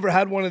 Never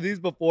had one of these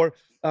before.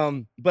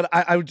 But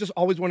I just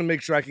always want to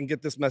make sure I can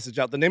get this message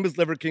out. The name is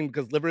Liver King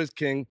because liver is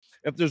king.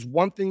 If there's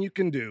one thing you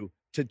can do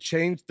to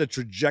change the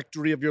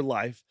trajectory of your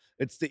life,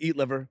 it's to eat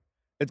liver.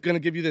 It's going to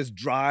give you this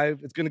drive.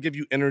 It's going to give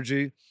you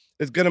energy.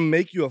 It's going to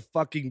make you a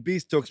fucking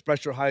beast to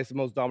express your highest and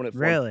most dominant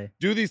form. Really?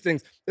 Do these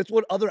things. It's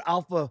what other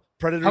alpha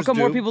predators How come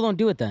do. more people don't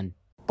do it then?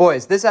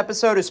 Boys, this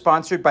episode is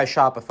sponsored by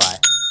Shopify.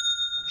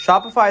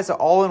 Shopify is an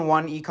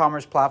all-in-one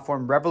e-commerce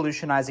platform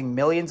revolutionizing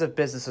millions of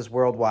businesses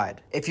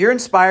worldwide. If you're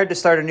inspired to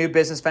start a new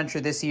business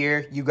venture this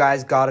year, you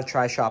guys gotta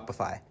try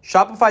Shopify.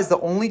 Shopify is the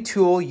only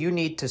tool you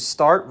need to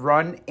start,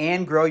 run,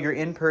 and grow your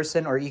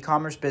in-person or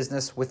e-commerce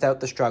business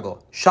without the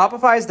struggle.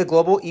 Shopify is the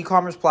global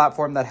e-commerce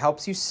platform that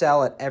helps you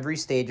sell at every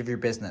stage of your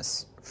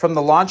business. From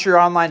the launch your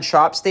online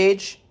shop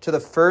stage to the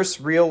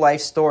first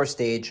real-life store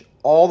stage,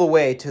 all the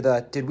way to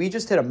the did we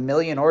just hit 1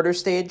 million order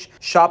stage,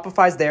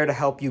 Shopify's there to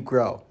help you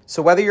grow.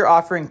 So whether you're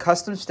offering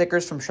custom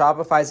stickers from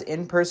Shopify's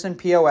in-person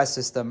POS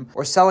system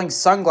or selling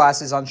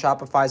sunglasses on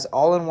Shopify's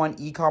all-in-one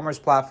e-commerce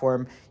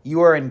platform,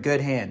 you are in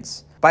good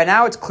hands. By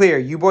now it's clear,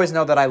 you boys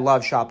know that I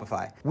love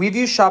Shopify. We've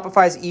used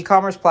Shopify's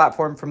e-commerce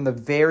platform from the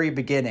very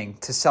beginning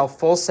to sell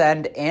full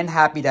send and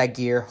Happy Dad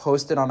gear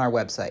hosted on our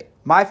website.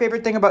 My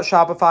favorite thing about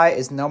Shopify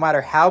is no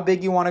matter how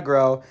big you want to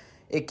grow,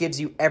 it gives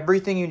you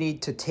everything you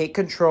need to take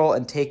control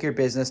and take your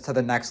business to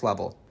the next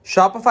level.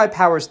 Shopify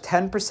powers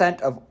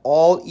 10% of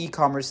all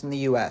e-commerce in the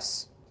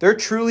US. They're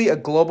truly a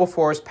global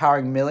force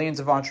powering millions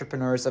of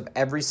entrepreneurs of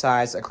every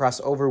size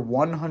across over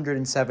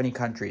 170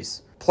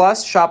 countries.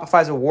 Plus,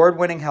 Shopify's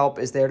award-winning help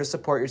is there to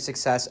support your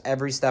success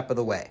every step of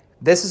the way.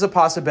 This is a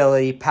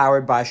possibility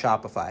powered by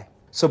Shopify.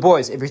 So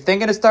boys, if you're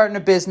thinking of starting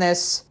a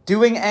business,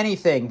 doing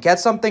anything, get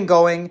something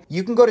going,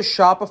 you can go to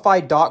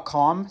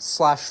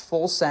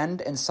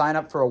shopify.com/fullsend and sign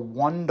up for a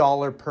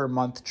 $1 per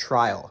month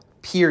trial,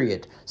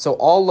 period. So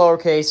all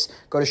lowercase,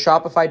 go to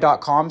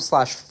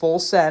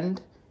shopify.com/fullsend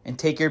and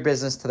take your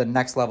business to the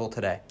next level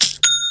today.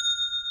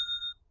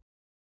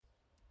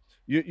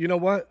 You know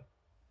what?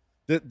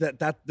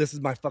 This is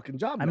my fucking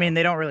job. I now. mean,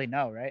 they don't really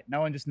know, right?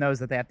 No one just knows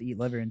that they have to eat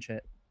liver and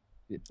shit.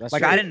 That's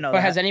Like, true. I didn't know But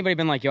that. has anybody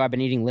been like, yo, I've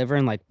been eating liver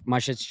and like my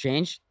shit's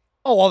changed?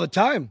 oh, all the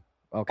time,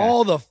 Okay.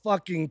 all the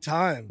fucking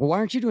time. Well, why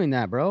aren't you doing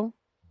that, bro?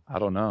 I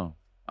don't know.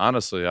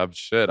 Honestly, I'm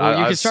shit. Well, you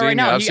I've can start seen, right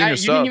now. I've You, seen your you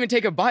stuff. didn't even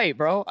take a bite,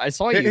 bro. I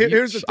saw you.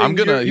 Here's the thing. I'm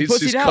gonna. you He's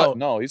pussied cut. out.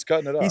 No, he's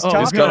cutting it up. He's He's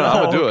chopping cutting. it I'm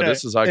up. gonna do it. Okay.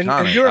 This is and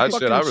iconic. you're a I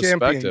fucking respect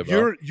champion. it,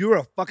 bro. You're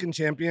a fucking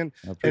champion.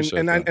 I appreciate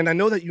And that. I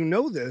know that you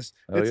know this.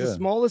 Hell It's the yeah.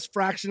 smallest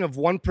fraction of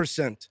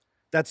 1%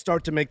 that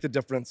start to make the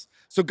difference.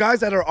 So guys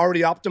that are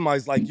already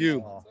optimized like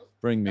you,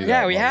 Bring me. Yeah,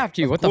 that we money. have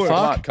to. What the course. Come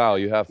fuck? on, Kyle,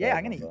 you have to. Yeah,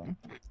 have I'm gonna one,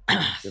 bro.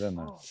 Get in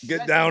there.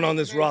 get down on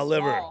this raw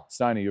liver.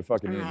 Steiny, you're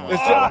fucking eating. It's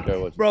I don't just, care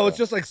what you bro, say. it's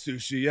just like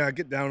sushi. Yeah,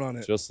 get down on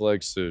it. Just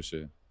like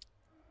sushi.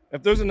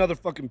 If there's another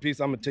fucking piece,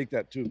 I'm gonna take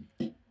that too.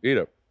 Eat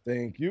it.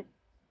 Thank you.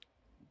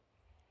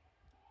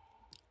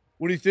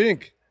 What do you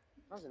think?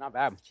 Not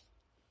bad.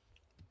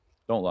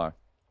 Don't lie.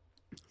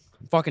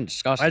 Fucking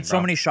disgusting. I had so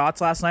bro. many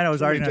shots last night. I was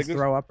Should we already gonna take this?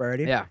 throw up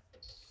already. Yeah,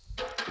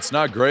 It's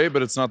not great,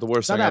 but it's not the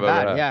worst it's not thing that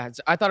I've ever bad. had.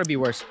 Yeah, I thought it'd be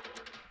worse.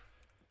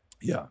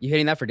 Yeah. You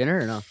hitting that for dinner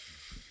or no?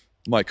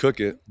 Might cook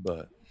it,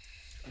 but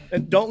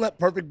And don't let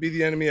perfect be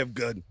the enemy of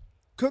good.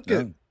 Cook Yeah.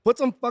 it. Put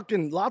some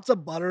fucking lots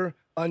of butter,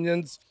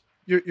 onions.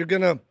 You're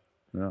gonna.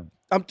 yeah.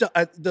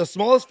 The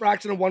smallest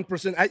fraction of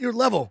 1% at your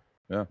level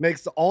Yeah.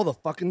 makes all the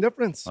fucking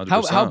difference.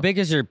 100%. How big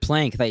is your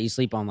plank that you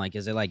sleep on? Like,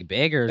 is it like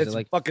big or is It's it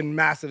like? fucking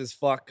massive as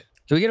fuck.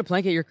 Can we get a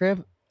plank at your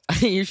crib? I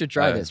think you should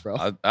try Hey, this, bro.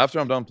 after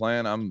I'm done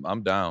playing,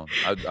 I'm down.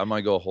 I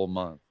might go a whole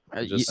month.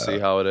 Just You see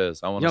how it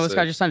is. I want know, to this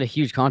guy just signed a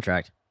huge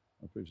contract.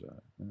 I appreciate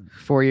it. Yeah.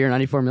 4-year,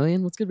 94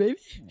 million. What's good, baby?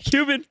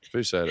 Cuban.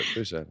 Appreciate it.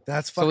 Appreciate it.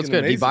 That's So fucking what's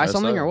good? Do you amazing. buy Yes,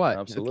 something sir. or what?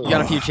 Absolutely. You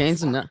got a few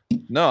chains and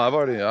No, I've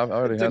already had. You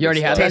already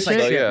this had stuff, that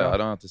shit? so yeah, bro. I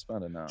don't have to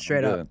spend it now.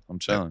 Straight I'm up. good. I'm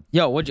chilling.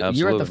 Yo, you were at the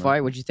Absolutely, man.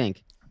 fight. What'd you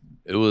think?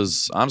 It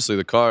was honestly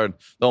the card.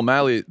 The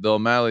O'Malley,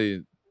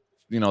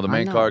 you know, the I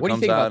main know. card What do you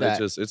comes think about out.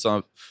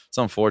 that? It's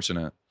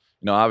unfortunate.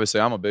 You know,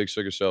 obviously I'm a big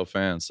Sugar Show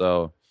fan,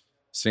 so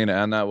seeing it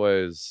end that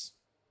way is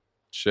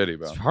shitty,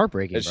 bro. It's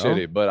heartbreaking, It's bro.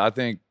 shitty, but I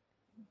think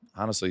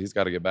honestly he's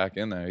got to get back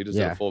in there. He just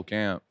did Yeah. a full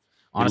camp.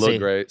 He Honestly,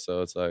 looked great,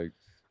 so it's like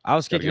I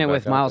was Gotta kicking get it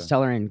with back out Miles there.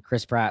 Teller and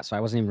Chris Pratt, so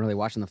I wasn't even really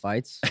watching the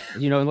fights.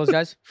 You know those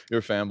guys? you're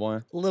a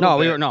fanboy. A little No,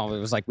 bit. it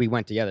was like we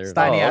went together.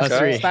 Steiny Oh, asked,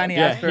 okay. Steiny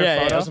yeah, asked for a yeah,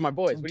 photo. those are my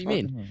boys. What do you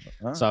mean?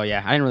 Huh? So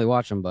yeah, I didn't really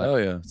watch them, but Oh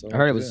yeah, it's all I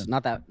heard it good. was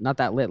not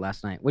that lit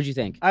last night. What'd you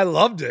think? I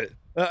loved it.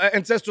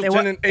 Ancestral It wa-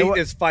 10 and it 8 wa-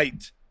 is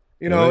fight.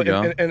 You There know, we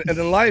go. and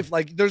in life,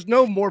 like, there's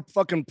no more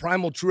fucking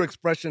primal, true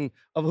expression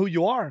of who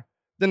you are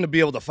than to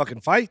be able to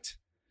fucking fight.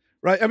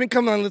 Right? I mean,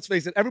 come on, let's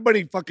face it.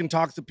 Everybody fucking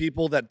talks to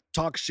people that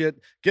talk shit,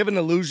 give an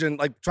illusion,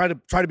 like try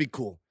to be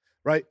cool.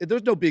 Right?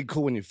 There's no being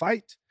cool when you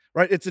fight.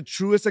 Right? It's the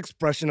truest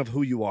expression of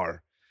who you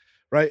are.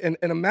 Right? And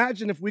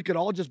imagine if we could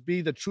all just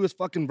be the truest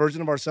fucking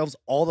version of ourselves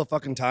all the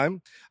fucking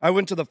time. I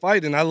went to the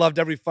fight and I loved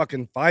every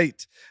fucking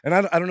fight. And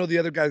I don't know the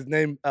other guy's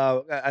name.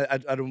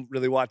 I don't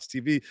really watch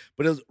TV,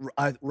 but it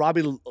was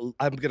Robbie.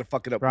 I'm gonna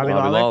fuck it up. Robbie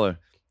Bobby Lawler?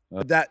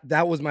 Lawler.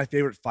 That was my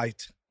favorite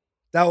fight.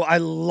 I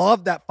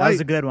love that That fight.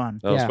 was a good one.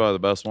 That was Yeah. probably the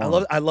best one.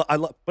 I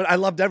love, but I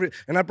loved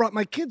and I brought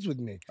my kids with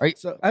me. Are you-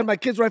 So I had my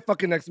kids right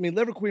fucking next to me.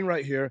 Liver Queen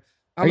right here.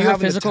 Are you a having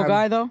the physical time-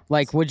 guy though?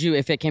 Like, would you,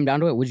 if it came down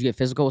to it, would you get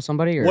physical with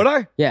somebody? Or Would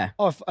I? Yeah,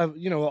 Oh,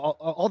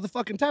 all the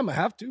fucking time. I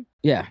have to.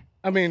 yeah,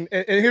 I mean,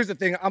 and here's the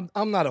thing.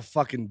 I'm not a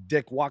fucking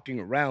dick walking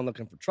around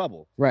looking for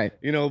trouble. right.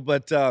 You know,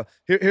 but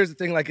here's the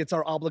thing. Like, it's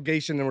our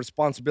obligation and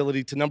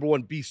responsibility to, number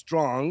one, be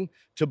strong,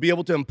 to be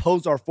able to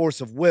impose our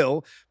force of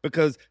will.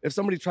 Because if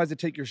somebody tries to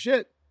take your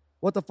shit,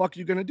 what the fuck are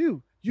you gonna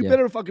do? You Yeah.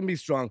 better fucking be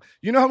strong.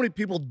 You know how many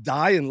people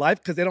die in life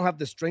because they don't have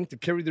the strength to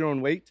carry their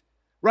own weight?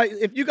 Right?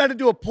 If you got to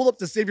do a pull up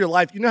to save your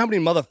life, you know how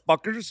many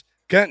motherfuckers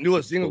can't do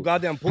a single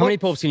goddamn pull How up? many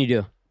pull-ups can you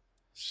do?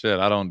 Shit,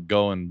 I don't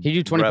go and. Can you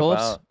do 20 rep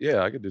pull-ups? out.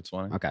 Yeah, I could do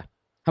 20. Okay.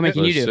 How many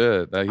can But you do?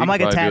 Shit, that, I'm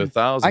like a 10.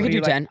 1,000. I can do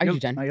You're like- 10. I can do you're-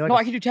 10. no, you're No,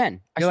 like I can do 10.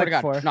 I you're swear like to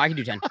God. 4. No, I can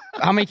do 10.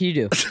 How many can you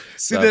do?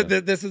 See,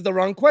 Seven. this is the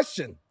wrong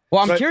question.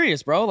 Well, I'm Right.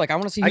 curious, bro. Like, I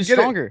want to see I who's get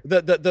stronger.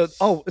 it.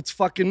 Oh, it's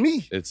fucking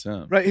me. It's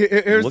him. Right?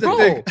 Here's Look the at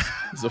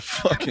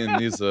thing. him.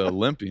 He's an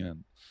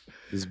Olympian.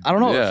 I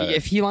don't know. Yeah.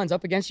 If he lines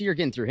up against you, you're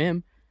getting through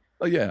him.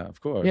 Oh yeah, of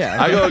course. Yeah.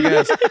 I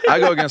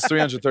go against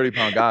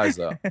 330-pound guys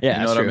though. Yeah, you know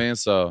that's what true. I mean.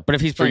 So But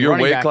if he's for playing your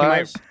running weight back,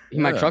 class, he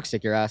might yeah. truck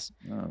stick your ass.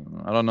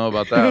 I don't know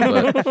about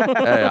that, but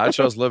hey, I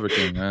trust Liver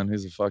King, man.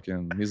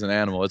 He's an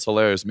animal. It's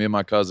hilarious. Me and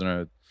my cousin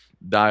are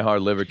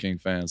diehard Liver King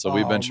fans, so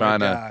we've Oh, been my trying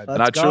to, God.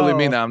 and I Let's truly go.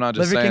 mean that. I'm not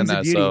just Liver saying King's a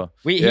that. beauty. So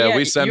We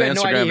yeah, send you the had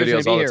no idea Instagram he was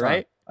videos gonna all be the here, time.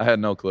 right? I had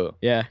no clue.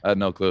 Yeah. I had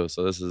no clue.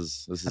 So this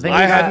is. think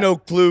I you had got- no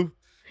clue.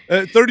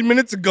 30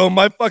 minutes ago,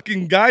 my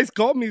fucking guys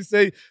called me,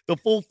 say the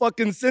full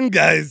fucking sin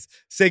guys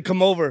say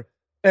come over,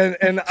 and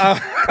I'm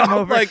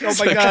over. like, oh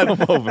my god,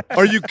 Come over.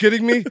 are you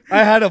kidding me? I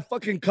had a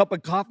fucking cup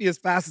of coffee as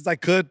fast as I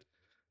could,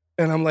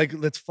 and I'm like,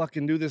 let's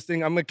fucking do this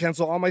thing. I'm gonna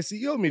cancel all my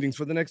CEO meetings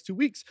for the next 2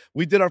 weeks.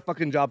 We did our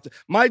fucking job.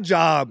 My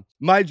job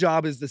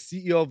is the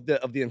CEO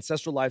of the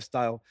ancestral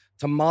lifestyle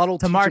to model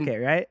To teach, market,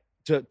 and- right?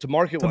 to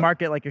market To what?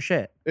 market like your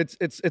shit.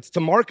 It's to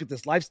market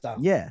this lifestyle.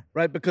 Yeah.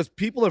 Right? Because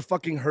people are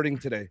fucking hurting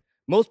today.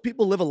 Most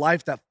people live a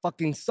life that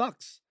fucking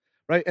sucks,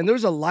 right? And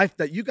there's a life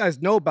that you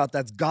guys know about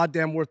that's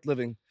goddamn worth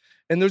living.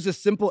 And there's a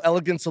simple,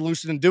 elegant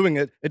solution in doing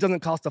it. It doesn't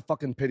cost a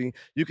fucking penny.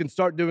 You can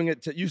start doing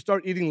it. You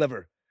start eating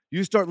liver.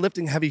 You start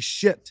lifting heavy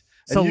shit.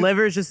 And So you-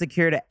 liver is just the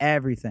cure to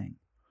everything.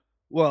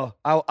 Well,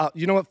 I'll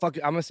you know what? Fuck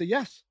it. I'm gonna say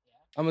yes.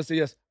 I'm gonna say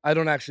yes. I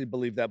don't actually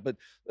believe that, but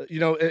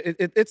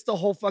it's the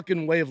whole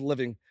fucking way of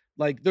living.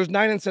 Like, there's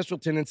 9 ancestral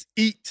tenets.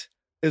 Eat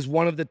is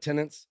one of the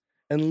tenets,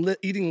 and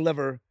eating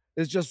liver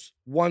is just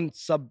one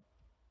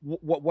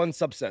one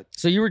subset.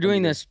 So you were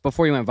doing this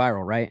before you went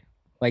viral, right?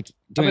 Like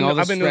doing all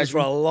this. I've been doing this for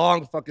a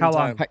long fucking How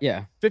long? time.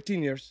 Yeah.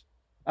 15 years.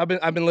 I've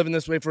been living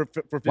this way for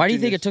 15 Why do you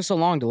think years. it took so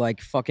long to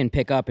like fucking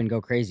pick up and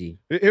go crazy?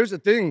 Here's the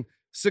thing: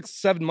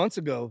 6-7 months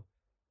ago,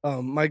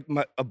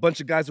 a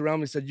bunch of guys around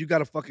me said, "You got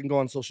to fucking go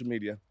on social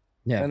media."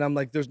 Yeah. And I'm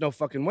like, "There's no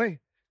fucking way,"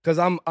 because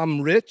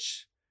I'm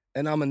rich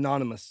and I'm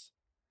anonymous,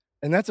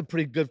 and that's a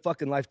pretty good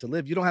fucking life to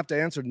live. You don't have to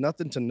answer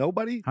nothing to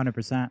nobody.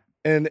 100%.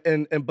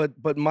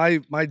 But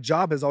my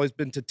job has always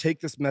been to take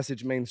this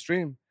message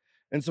mainstream,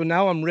 and so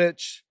now I'm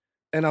rich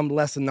and I'm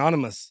less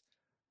anonymous,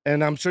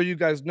 and I'm sure you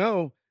guys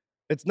know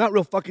it's not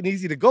real fucking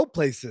easy to go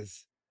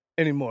places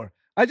anymore.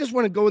 I just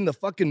want to go in the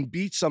fucking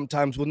beach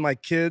sometimes with my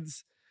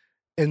kids,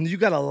 and you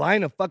got a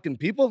line of fucking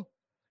people,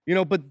 you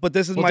know. But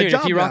this is Well, my dude,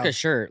 job if you rock now. a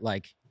shirt,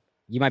 like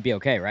you might be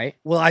okay, right?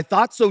 Well, I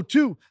thought so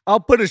too. I'll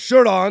put a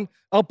shirt on.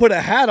 I'll put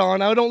a hat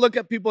on. I don't look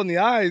at people in the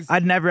eyes.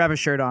 I'd never have a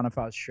shirt on if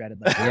I was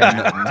shredded like that.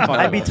 Yeah. it's fucking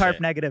I'd be bullshit. tarp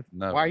negative.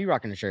 Never. Why are you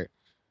rocking a shirt?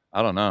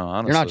 I don't know.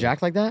 Honestly, You're not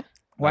jacked like that?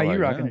 Why I are you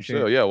like- rocking yeah, a shirt?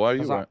 sure, yeah, why are you?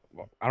 'Cause wearing-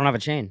 I don't have a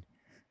chain.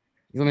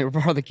 You let me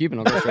borrow the Cuban?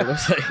 I'll go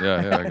shirtless.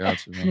 Yeah, I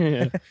got you.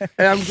 Man.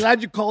 And I'm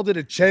glad you called it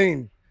a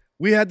chain.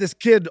 We had this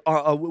kid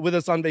with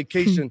us on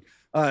vacation,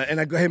 and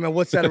I go, "Hey man,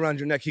 what's that around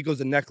your neck?" He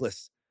goes, "A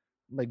necklace."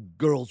 I'm like,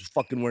 girls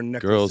fucking wear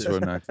necklaces. Girls wear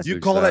necklaces. You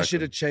call that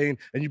shit exactly. a chain,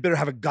 and you better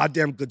have a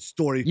goddamn good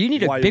story. You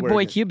need why a you're big boy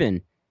wearing it.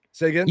 Cuban.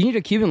 Say again. You need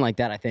a Cuban like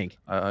that, I think.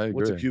 I agree.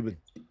 What's a Cuban?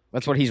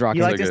 That's what he's rocking.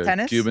 You like It's this a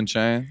tennis? Cuban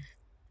chain.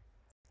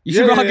 You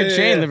should Yeah, rock yeah, a yeah,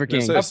 chain, yeah. Liver King.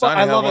 Yes, sir. I Sonny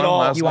had love it one all.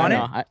 last You want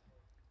night. it?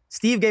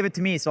 Steve gave it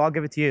to me, so I'll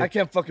give it to you. I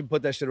can't fucking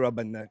put that shit around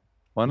my neck.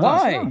 Why not?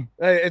 Why?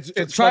 Hey, it's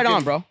Try it fucking-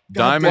 on, bro.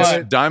 Diamonds, damn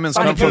it. diamonds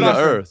Sonny, come put from it the on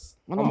for- earth.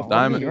 No, no,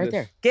 Diamond- right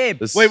there. Gabe,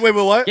 This- Wait,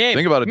 what? Gabe,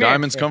 Think about it. come here.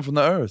 Diamonds come from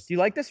the earth. do you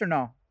like this or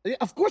no? Yeah,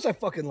 of course I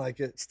fucking like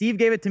it. Steve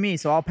gave it to me,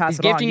 so I'll pass He's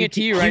it on. gifting it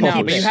to you keep- right can now,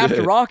 keep but you it. have to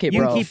Shit. rock it,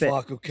 You can bro. keep it.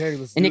 Fuck, okay,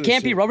 let's And do it this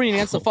can't be shit. rubbing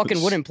against the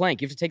fucking wooden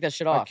plank. You have to take that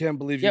shit I off. can't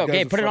believe you Yo, guys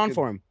Gabe, are put it on fucking-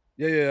 for him.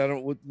 Yeah, I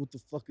don't. What the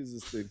fuck is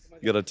this thing?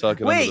 You gotta tuck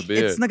it Wait, under the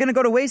beard. it's not gonna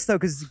go to waste though,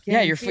 because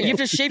Yeah, you have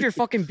to shave your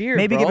fucking beard,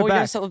 Maybe bro. give it You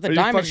back. gotta let the Are you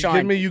diamond fucking kidding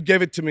shine. me? You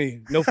gave it to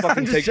me. No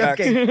fucking just take backs.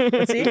 joking.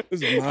 Let's see.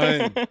 This is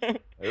mine.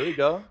 There we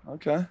go.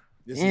 Okay.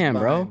 This is Damn,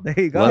 bro. mine.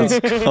 There you go. Let's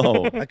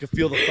go. I can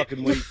feel the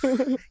fucking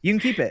weight. You can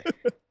keep it.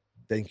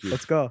 Thank you.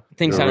 Let's go.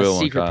 Thing's You're got a a real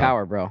one, secret Kyle.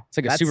 power, bro. It's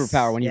like a That's-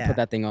 superpower when you yeah. put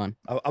that thing on.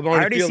 I'm I already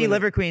already see feeling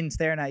Liver it. Queen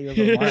staring at you a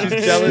little more.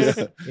 She's jealous.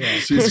 Yeah.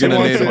 She's She gonna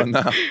wants need it. one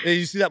now. Hey,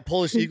 you see that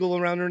Polish eagle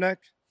around her neck?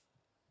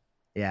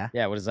 Yeah.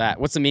 Yeah, what is that?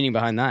 What's the meaning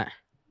behind that?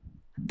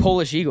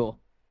 Polish eagle.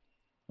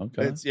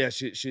 Okay. It's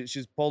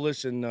she's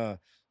Polish and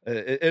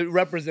it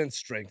represents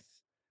strength.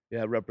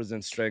 Yeah, it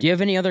represents strength. Do you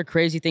have any other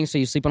crazy things? So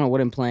you sleep on a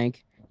wooden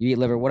plank, you eat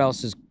liver. What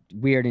else is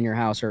weird in your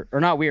house? Or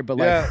not weird, but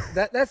like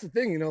Yeah, that's the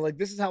thing. You know, like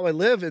this is how I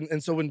live,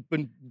 and so when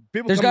people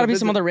there's come got to to be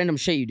some visit- other random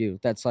shit you do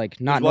that's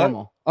like not There's what?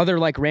 normal. Other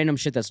like random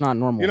shit that's not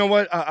normal. You know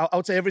what? I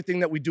would say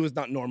everything that we do is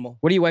not normal.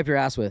 What do you wipe your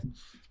ass with?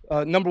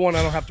 Number one,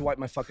 I don't have to wipe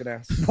my fucking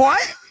ass What?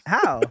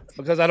 How?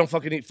 because I don't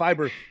fucking eat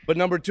fiber. But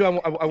number two,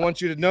 I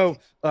want you to know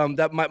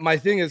that my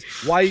thing is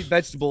why eat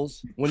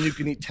vegetables when you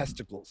can eat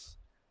testicles,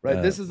 right?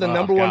 Yeah. This is the Oh,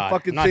 number one God,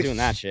 fucking I'm not thing. doing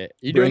that shit.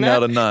 You doing Bring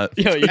that? out a nut.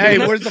 Yo, you Hey,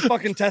 doing where's the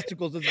fucking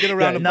testicles? Let's get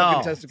around the No.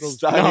 fucking testicles.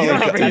 Stop No, eating I'm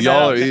not it. bringing Y'all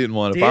that are up. eating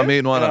one. Do If I'm you?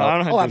 eating one, No, I I'll,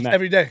 don't have Oh, to do that.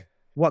 every day.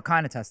 What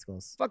kind of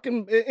testicles?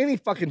 Fucking any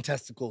fucking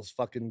testicles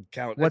fucking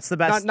count. What's the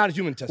best- Not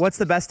human testicles. What's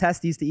the best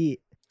testes to eat?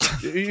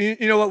 You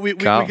know what? We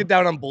Cow. get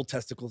down on bull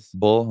testicles.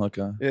 bull.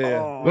 Okay.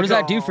 Yeah. What does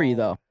that do for you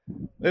though?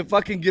 It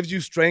fucking gives you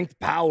strength,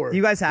 power. Do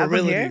you guys have them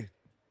virility. here?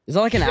 Is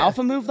that like an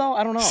alpha move though?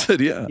 I don't know. Said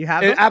yeah. You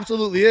have It them?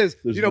 absolutely is.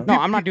 There's You know, no- No,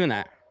 I'm not doing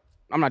that.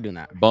 I'm not doing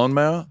that. Bone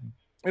marrow.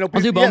 You know,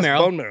 I'll do people- bone yes, marrow.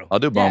 Bone marrow. I'll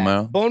do bone Yeah.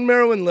 marrow. Bone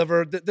marrow and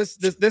liver.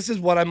 This is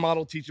what I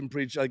model, teach, and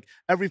preach. Like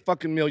every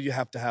fucking meal, you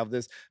have to have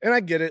this. And I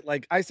get it.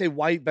 Like I say,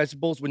 why eat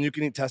vegetables when you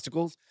can eat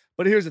testicles?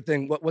 But here's the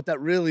thing: what that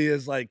really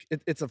is like,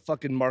 it's a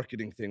fucking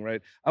marketing thing,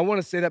 right? I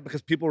want to say that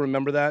because people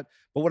remember that.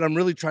 But what I'm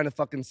really trying to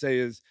fucking say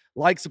is,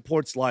 like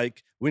supports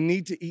like. We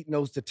need to eat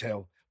nose to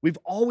tail. We've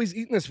always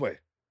eaten this way.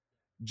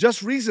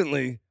 Just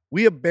recently,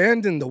 we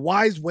abandoned the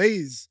wise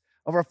ways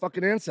of our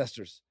fucking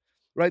ancestors,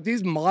 right?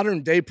 These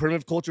modern day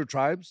primitive culture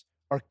tribes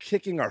are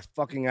kicking our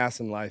fucking ass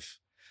in life.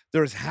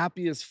 They're as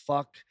happy as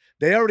fuck.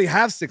 They already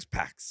have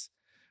 6-packs,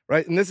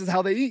 right? And this is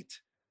how they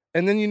eat.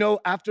 And then, you know,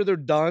 after they're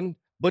done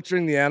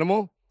butchering the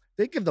animal,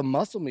 they give the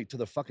muscle meat to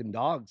the fucking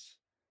dogs.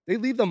 They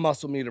leave the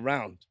muscle meat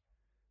around,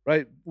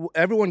 right?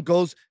 Everyone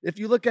goes, if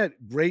you look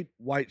at great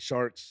white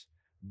sharks,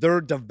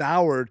 they're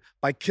devoured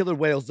by killer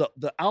whales.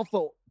 The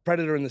alpha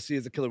predator in the sea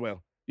is a killer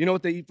whale. You know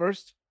what they eat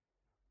first?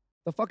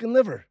 The fucking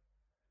liver.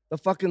 The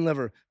fucking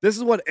liver. This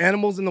is what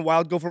animals in the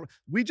wild go for.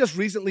 We just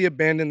recently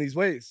abandoned these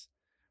ways,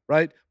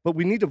 right? But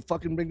we need to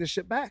fucking bring this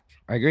shit back.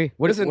 I agree.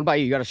 What Listen- about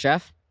you? You got a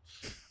chef?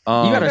 You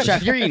got a Um,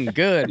 chef. You're eating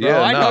good, bro.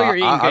 Yeah, I know no, you're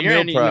eating I good. You're meal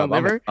not eating no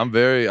prep. liver.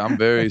 I'm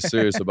very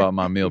serious about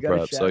my meal You got a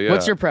prep. So chef. yeah.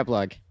 What's your prep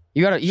like?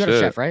 You got a Shit.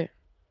 chef, right?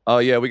 Oh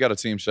yeah, we got a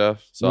team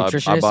chef. So I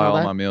Nutritionist buy and all all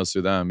that? my meals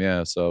through them.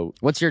 Yeah. So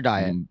What's your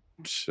diet?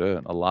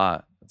 shit, a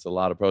lot. It's a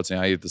lot of protein.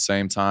 I eat at the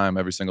same time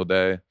every single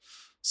day,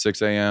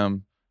 6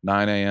 a.m.,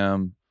 9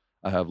 a.m.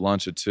 I have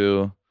lunch at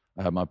 2.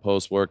 I have my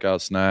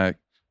post-workout snack.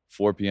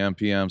 4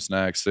 p.m.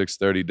 snacks,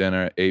 6:30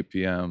 dinner, 8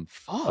 p.m.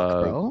 Fuck,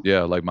 bro.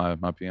 Yeah, like my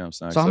PM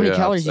snacks. So how many yeah,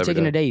 calories you every take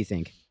in day. a day, you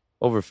think?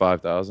 Over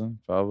 5,000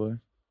 probably.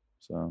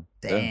 So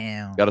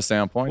Damn. got to stay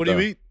on point. What do you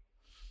though. eat?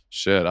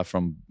 Shit,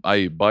 I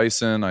eat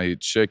bison, I eat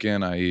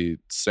chicken, I eat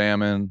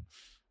salmon,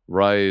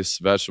 rice,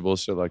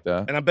 vegetables, shit like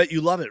that. And I bet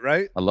you love it,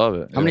 right? I love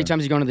it. How many yeah.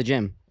 times you going to the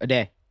gym a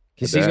day?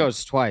 Because A he day?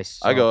 goes twice.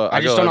 I go- I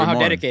I just go don't know every how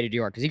morning. dedicated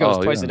you are because he goes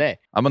Oh, twice yeah. a day.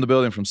 I'm in the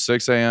building from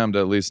 6 a.m. to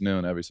at least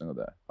noon every single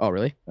day. Oh,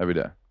 really? Every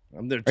day.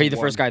 I'm there. Are you the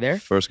first guy there?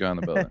 First guy in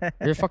the building.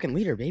 You're a fucking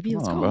leader, baby. Come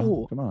Let's on, go.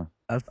 bro. Come on.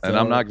 That's And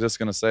I'm dope. not just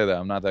gonna say that.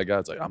 I'm not that guy.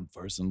 It's like I'm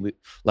first and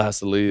last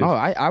to leave. Oh,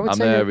 I would I'm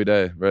say there you're- every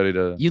day, ready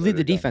to. you ready lead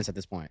the to go. defense at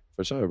this point.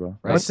 For sure, bro.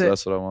 Right. What's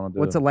That's what I want to do.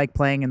 What's it like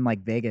playing in like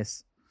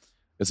Vegas?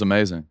 It's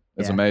amazing.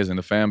 It's Yeah. amazing.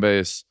 The fan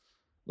base,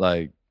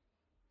 like,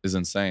 is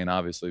insane.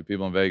 Obviously,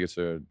 people in Vegas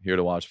are here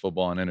to watch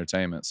football and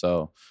entertainment.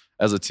 So,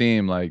 as a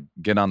team, like,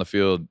 getting on the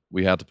field,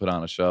 we had to put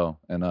on a show,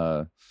 and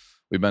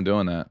we've been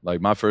doing that.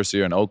 Like my first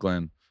year in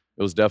Oakland,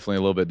 it was definitely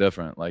a little bit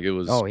different. Like it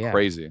was Oh, yeah.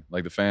 crazy.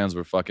 Like the fans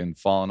were fucking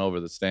falling over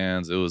the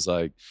stands. It was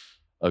like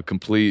a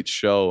complete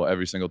show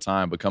every single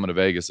time. But coming to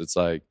Vegas, it's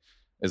like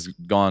it's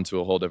gone to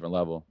a whole different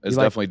level. It's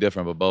like- definitely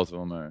different, but both of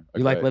them are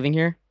You like great. living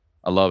here?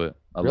 I love it.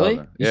 I Really?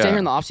 love it. You yeah. stay here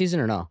in the off season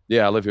or no?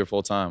 Yeah, I live here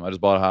full time. I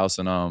just bought a house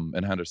in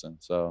Henderson.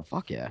 So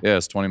Fuck yeah. yeah,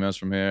 it's 20 minutes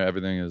from here.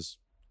 Everything is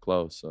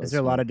close. So Is there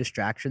a lot of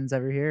distractions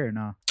over here or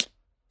no?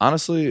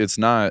 honestly, it's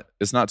not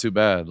too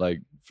bad.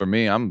 Like for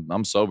me,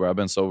 I'm sober. I've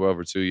been sober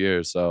over 2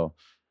 years, so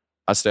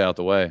I stay out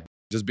the way.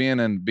 Just being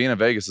in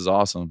Vegas is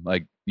awesome.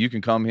 Like you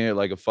can come here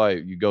like a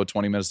fight. You go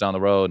 20 minutes down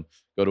the road,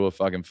 go to a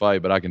fucking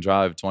fight, but I can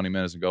drive 20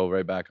 minutes and go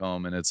right back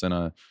home, and it's in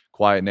a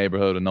quiet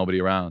neighborhood and nobody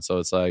around. So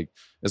it's like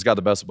it's got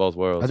the best of both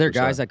worlds. Are there for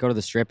sure. guys that go to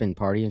the strip and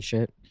party and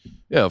shit?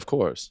 Yeah, of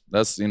course.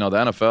 That's the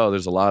NFL.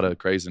 There's a lot of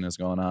craziness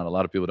going on. A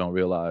lot of people don't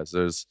realize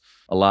there's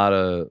a lot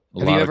of.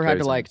 Have you ever had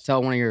to like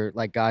tell one of your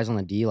like guys on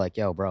the D like,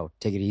 yo, bro,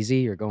 take it easy.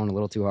 You're going a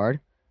little too hard.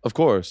 Of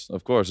course.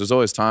 There's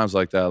always times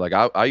like that. Like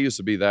I used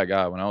to be that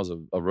guy when I was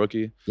a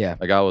rookie. Yeah.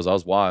 Like I was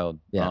wild.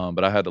 Yeah.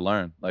 But I had to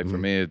learn. Like for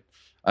Mhm. me,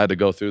 I had to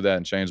go through that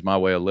and change my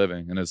way of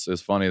living. And it's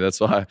funny.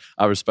 That's why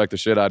I respect the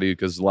shit out of you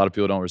because a lot of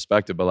people don't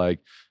respect it. But like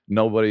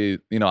nobody,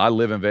 I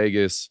live in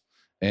Vegas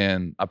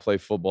and I play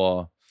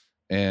football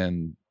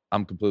and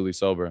I'm completely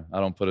sober. I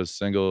don't put a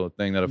single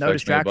thing that No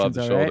affects me above distractions,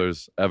 the though, right?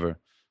 shoulders ever.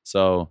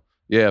 So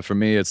yeah, for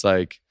me, it's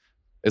like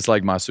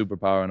my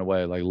superpower in a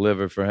way. Like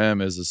liver for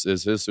him is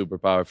his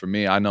superpower. For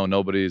me, I know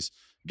nobody's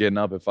getting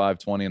up at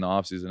 5:20 in the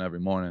off season every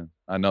morning.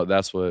 I know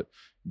that's what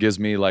gives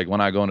me like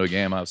when I go into a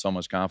game, I have so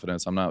much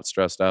confidence. I'm not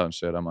stressed out and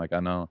shit. I'm like, I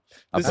know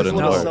I This put is in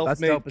the what a work. self- That's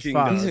self-made dope as king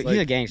fuck. does. He's a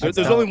Like, gangster.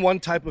 there's bro. only one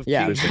type of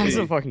Yeah, king. to Tom's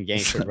be. a fucking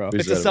gangster, bro. Appreciate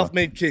It's a it, bro.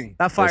 self-made king.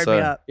 That fired me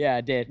sir. up. Yeah,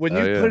 I did. When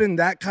Oh, you yeah. put in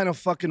that kind of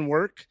fucking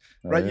work,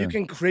 Oh, right, yeah. you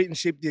can create and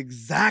shape the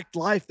exact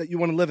life that you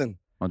want to live in,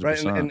 100%.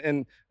 right?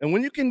 And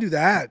when you can do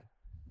that,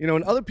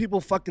 and other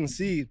people fucking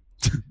see,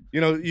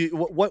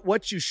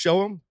 what you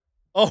show them.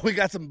 Oh, we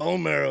got some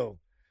bone marrow.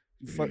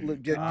 Get a fucking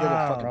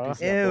Oh, piece of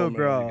that ew, bone marrow,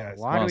 bro. you guys.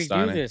 Why Come do on,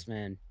 we do Steiny. this,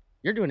 man?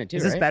 You're doing it too,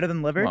 Is this right? better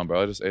than liver? Come on,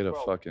 bro. I just ate a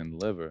Bro. fucking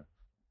liver.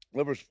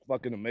 Liver's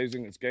fucking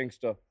amazing. It's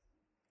gangsta.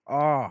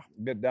 Oh,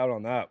 Get down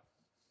on that.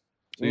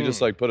 So you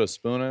just like put a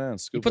spoon in it and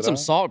scoop You put it some out?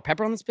 salt,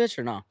 pepper on this bitch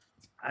or no?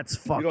 that's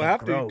fucking You don't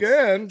have gross. to. You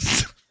can.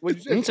 What'd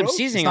you say, You need some gross?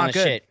 seasoning It's on not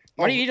this good. shit.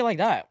 Why do you eat it like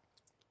that?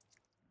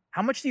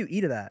 How much do you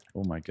eat of that?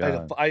 Oh my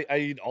god. I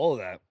eat all of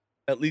that.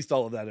 At least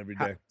all of that every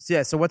day.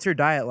 So what's your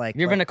diet like? Have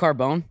you ever been to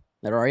Carbone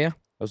at Aria?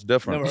 That's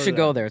different. Never You heard should of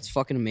go that. there. It's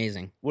fucking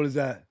amazing. What is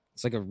that?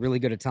 It's like a really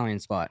good Italian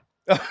spot.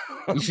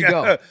 You should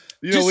go.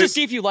 Just we- to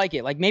see if you like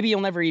it. Like maybe you'll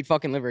never eat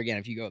fucking liver again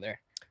if you go there.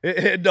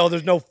 No,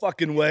 there's no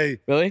fucking way.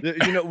 Really?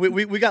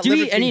 We got. Do you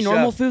Liver eat any King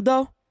normal chef. food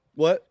though?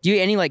 What? Do you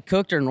eat any like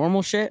cooked or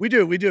normal shit? We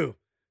do.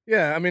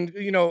 Yeah, I mean,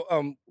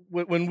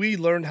 when we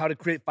learned how to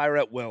create fire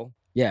at will,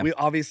 Yeah. we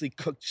obviously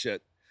cooked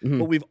shit, Mhm.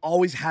 but we've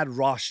always had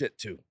raw shit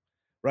too,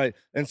 right?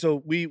 And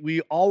so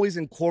we always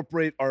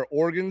incorporate our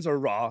organs are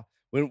raw.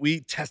 When we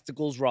eat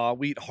testicles raw,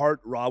 we eat heart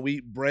raw, we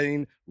eat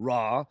brain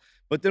raw,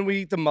 but then we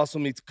eat the muscle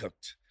meats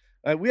cooked.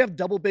 We have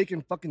double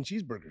bacon fucking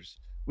cheeseburgers.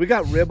 We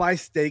got ribeye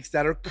steaks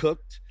that are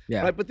cooked,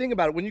 Yeah. right? But think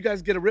about it: when you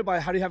guys get a ribeye,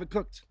 how do you have it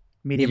cooked?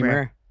 medium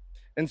rare?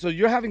 And so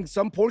you're having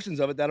some portions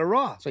of it that are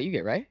raw. That's what you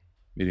get, right?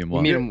 Medium You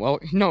well. meet 'em well.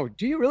 No,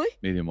 do you really?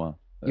 Medium well.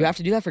 You have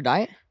to do that for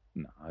diet?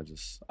 No,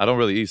 I don't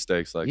really eat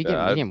steaks like You that.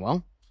 get medium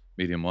well.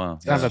 Medium well.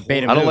 That's a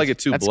beta I don't move. like it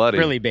too That's bloody.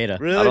 really beta.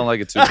 Really? I don't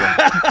like it too bloody.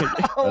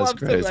 Oh, That's I'm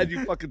so crazy. glad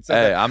you fucking said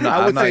Hey, that. I'm I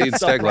not would say eating it's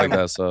steak like subprimal.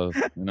 that, so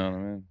you know what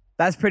I mean?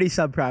 That's pretty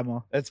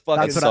subprimal. That's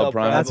fucking That's what, I,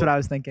 subprimal. that's what I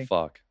was thinking.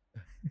 Fuck.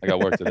 I got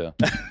work to do.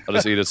 I'll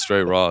just eat it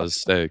straight raw as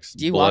steaks.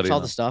 Do you Bloody watch all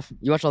now. the stuff?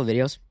 You watch all the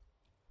videos?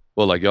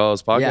 Well, like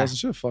y'all's podcast Yeah. and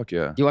shit? Fuck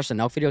yeah. Do you watch the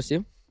Nelk videos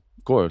too?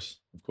 Of course.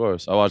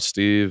 I watch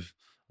Steve.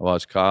 I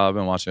watch Cobb. I've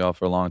been watching y'all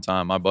for a long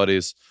time. My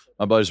buddies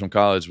from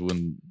college,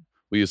 when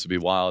we used to be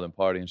wild and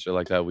party and shit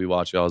like that, we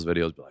watch y'all's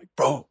videos, be like,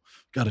 bro,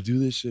 gotta do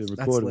this shit,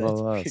 record it, blah, lit.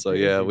 blah, blah. So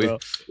yeah,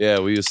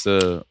 we used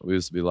to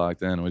be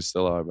locked in. We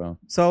still are, bro.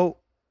 So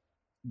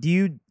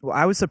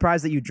I was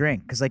surprised that you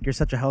drink because like you're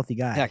such a healthy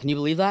guy. Yeah, can you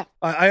believe that?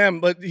 I am,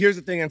 but here's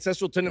the thing: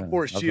 ancestral tenant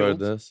 4 is I've shield. heard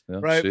this. Yeah,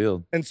 right?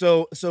 Shield. And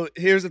so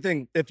here's the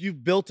thing: if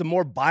you've built a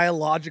more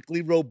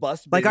biologically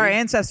robust, Like our being,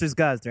 ancestors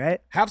guzzed,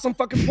 right? have some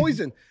fucking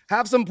poison.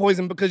 Have some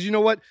poison, because you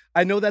know what?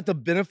 I know that the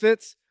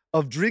benefits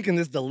of drinking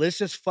this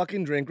delicious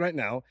fucking drink right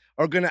now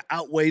are gonna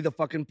outweigh the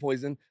fucking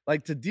poison.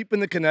 Like, to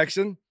deepen the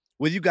connection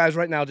with you guys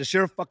right now, to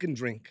share a fucking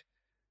drink.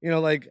 You know,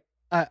 like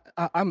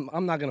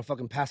I'm not gonna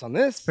fucking pass on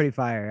this. Pretty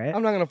fire, right?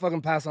 I'm not gonna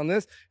fucking pass on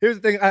this. Here's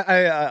the thing,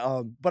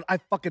 but I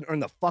fucking earn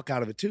the fuck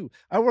out of it too.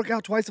 I work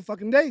out twice a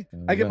fucking day.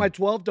 I get my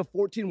 12 to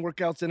 14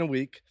 workouts in a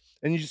week,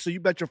 and so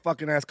you bet your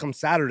fucking ass come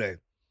Saturday,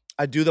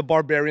 I do the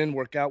Barbarian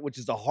workout, which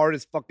is the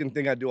hardest fucking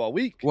thing I do all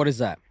week. What is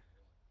that?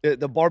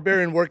 The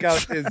Barbarian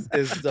workout is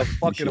the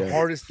fucking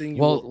hardest thing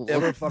you will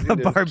ever fucking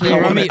do.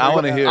 Barbarian. I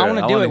want to hear. I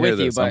wanna do wanna it with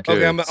hear you, this. I'm but- Okay,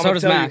 curious. I'm So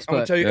does gonna tell Max, you. I'm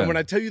gonna but- tell you. Yeah. And when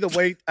I tell you the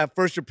weight, at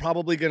first you're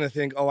probably gonna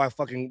think, "Oh, I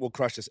fucking will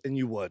crush this," and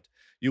you would.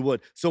 You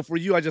would. So for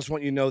you, I just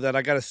want you to know that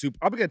I got a super.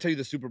 I'm gonna tell you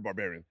the Super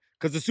Barbarian,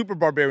 because the Super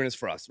Barbarian is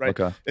for us, right?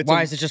 Okay. It's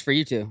Why is it just for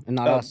you two and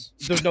not us?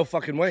 There's no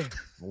fucking way.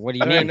 What do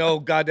you There ain't mean? no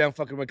goddamn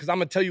fucking way. Because I'm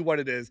gonna tell you what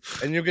it is,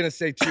 and you're gonna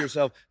say to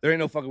yourself, "There ain't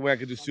no fucking way I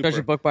could do super." Judge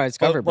your book by its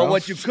cover, but bro.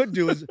 what you could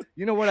do is,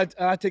 you know what?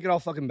 I take it all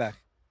fucking back.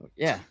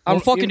 Yeah, I'm- we'll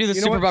fucking you- do the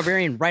you know Super what?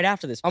 Barbarian right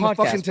after this I'm podcast,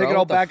 gonna fucking take bro. it all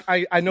What the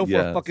back. I know for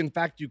a Yes. fucking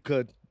fact you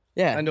could.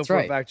 Yeah, I know that's for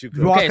right. a fact you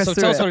could. Walk Okay, us so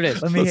through tell us it. what it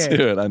is. Let me Let's hear.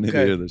 hear it. I need Okay.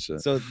 to hear this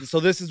shit. So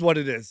this is what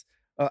it is.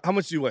 How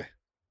much do you weigh?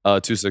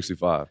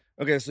 265.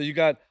 Okay, so you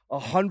got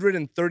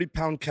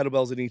 130-pound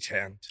kettlebells in each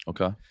hand.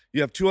 Okay.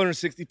 You have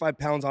 265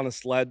 pounds on a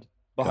sled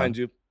behind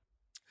you.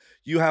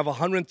 You have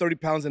 130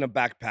 pounds in a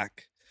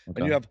backpack, Okay.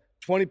 and you have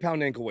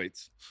 20-pound ankle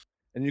weights,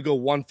 and you go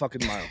 1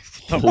 fucking mile.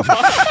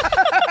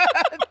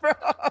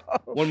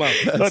 1 mile.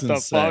 That's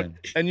insane.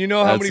 And you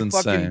know how That's many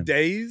fucking insane.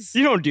 days?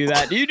 You don't do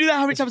that. Do you do that?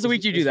 How many times a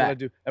week do you do That's what I that?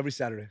 do every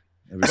Saturday.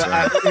 Every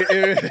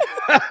Saturday.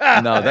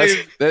 No,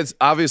 that's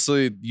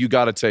obviously you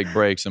got to take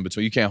breaks in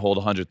between. You can't hold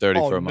 130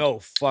 Oh for a month. no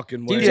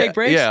fucking Do way. you take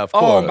breaks? Yeah, of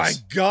course. Oh my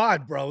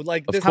god, bro!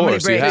 Like Of this, How many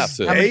course, you breaks? have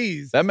to. How many-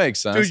 days, That makes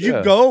sense. dude. You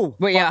yeah. go.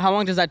 Wait, yeah. How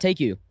long does that take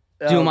you?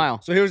 Do a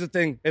mile. So here's the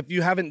thing: if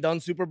you haven't done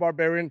Super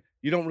Barbarian,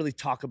 you don't really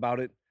talk about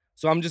it.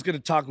 So I'm just gonna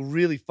talk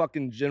really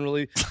fucking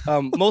generally.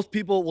 Most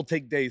people will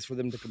take days for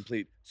them to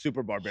complete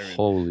Super Barbarian.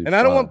 Holy. And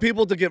I don't want fuck.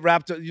 people to get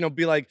wrapped,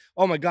 be like,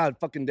 oh my God,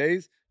 fucking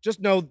days.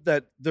 Just know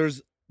that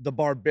there's the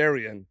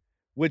Barbarian,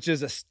 which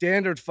is a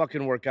standard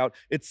fucking workout.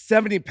 It's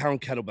 70-pound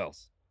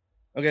kettlebells.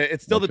 Okay,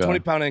 it's still the Okay.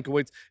 20-pound ankle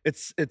weights.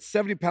 It's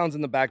 70 pounds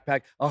in the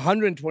backpack,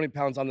 120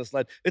 pounds on the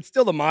sled. It's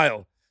still a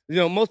mile.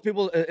 Most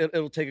people,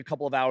 it'll take a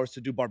couple of hours to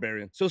do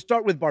Barbarian. So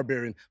start with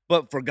Barbarian.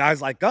 But for guys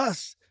like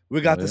us,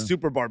 we got the yeah.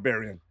 Super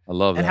Barbarian. I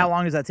love that. And how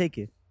long does that take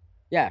you?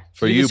 Yeah.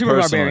 For do the you Super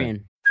personally.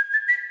 Barbarian.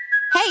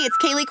 Hey, it's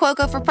Kaylee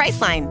Cuoco for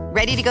Priceline.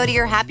 Ready to go to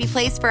your happy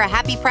place for a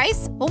happy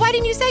price? Well, why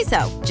didn't you say so?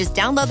 Just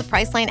download the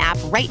Priceline app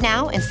right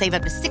now and save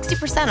up to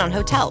 60% on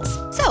hotels.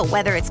 So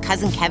whether it's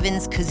Cousin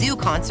Kevin's Kazoo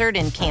concert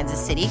in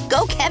Kansas City,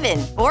 go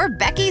Kevin, or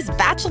Becky's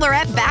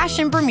Bachelorette Bash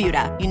in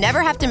Bermuda, you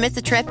never have to miss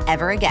a trip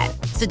ever again.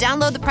 So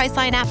download the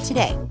Priceline app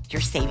today.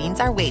 Your savings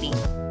are waiting.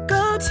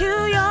 Go to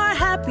your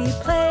happy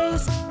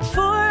place for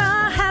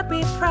a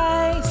happy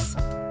price.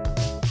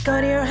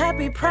 Go to your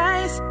happy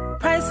price,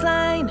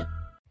 Priceline.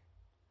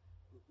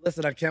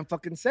 Listen, I can't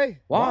fucking say.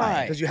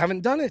 Why? Because you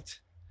haven't done it.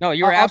 No,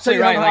 you were I'll tell absolutely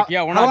you right. how- Like,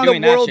 yeah, we're how not I'm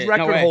doing the that world shit.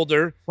 record No way.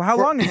 holder. Well, how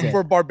long is it?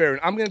 For Barbarian?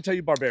 I'm going to tell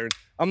you Barbarian.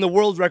 I'm the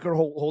world record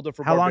holder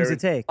for How long Barbarian.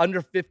 does it take?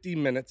 Under 50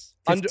 minutes.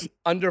 50?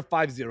 Under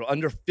 50.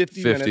 Under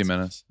 50 50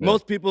 minutes. Yeah.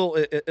 Most people,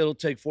 it'll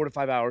take 4 to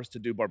 5 hours to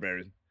do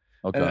Barbarian.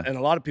 Okay. And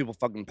a lot of people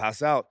fucking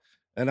pass out.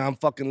 And I'm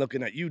fucking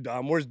looking at you,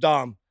 Dom. Where's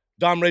Dom?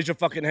 Dom, raise your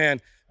fucking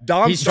hand.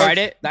 Dom He's tried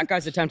it. That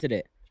guy's attempted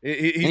it.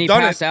 He's And he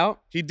done passed it.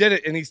 out. He did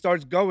it, and he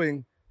starts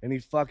going, and he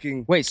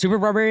fucking Wait, Super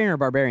Barbarian or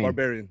Barbarian?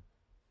 Barbarian.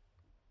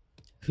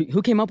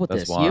 Who came up with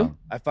That's this? wild. You?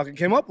 I fucking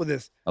came up with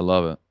this. I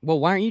love it. Well,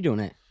 why aren't you doing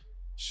it?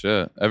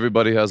 Shit.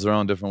 Everybody has their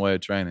own different way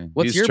of training.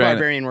 What's He's your training-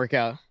 Barbarian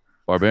workout?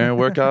 Barbarian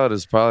workout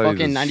is probably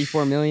Fucking the-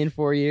 94 million,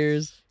 4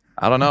 years.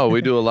 I don't know.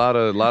 We do a lot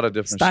of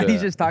different Steiny's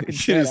shit. just talking He's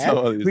shit.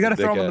 so- eh? he's We a gotta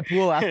throw him in the dickhead.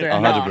 pool after.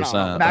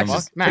 100%. Max I'm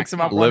just Max, picks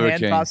him up Liver one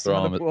hand, King, tosses him throw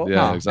in him the in- pool.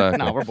 yeah,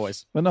 exactly. No, we're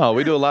boys. But no,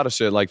 we do a lot of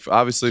shit. Like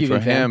obviously for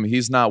Cuban fan. him,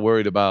 he's not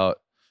worried about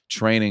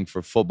training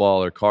for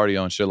football or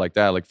cardio and shit like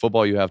that. Like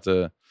football,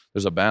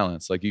 there's a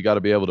balance. Like you got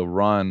to be able to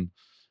run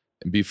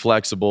and be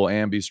flexible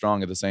and be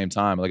strong at the same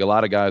time. Like a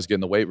lot of guys get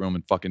in the weight room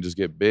and fucking just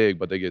get big,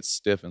 but they get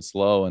stiff and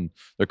slow and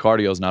their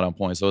cardio's not on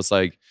point. So it's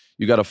like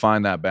you got to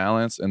find that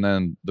balance, and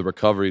then the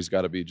recovery's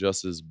got to be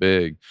just as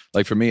big.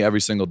 Like for me, every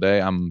single day,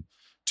 I'm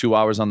 2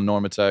 hours on the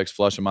Normatex,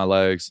 flushing my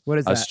legs. What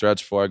is I that?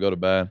 stretch before I go to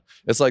bed.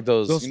 It's like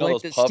those Those like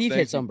those that puff Steve things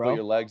hits you on, put bro.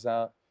 your legs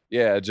out.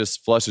 Yeah, it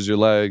just flushes your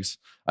legs.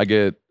 I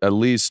get at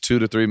least 2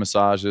 to 3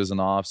 massages in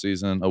the off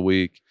season a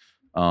week.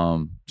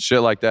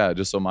 Shit like that,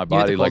 just so my hit the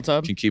body cold like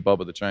tub? can keep up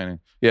with the training.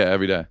 Yeah,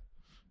 every day.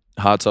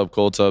 Hot tub,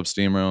 cold tub,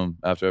 steam room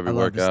after every I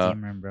love the workout.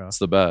 steam room, bro. It's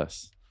the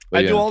best. But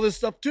I yeah. do all this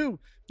stuff too.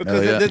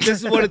 because yeah. this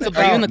is what it's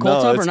about. Are you in the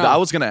cold tub or I not?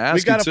 was gonna We ask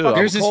you got a too. fucking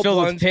Yours is cold filled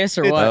with plunge. piss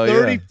or It's what? Oh, yeah.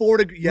 34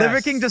 degrees. Yes.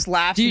 Liver King just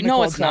laughs. Dude, in the no,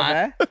 cold it's tub, not.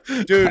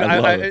 eh? Dude, I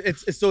love it.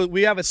 it's so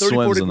we have a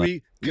 34 Swims in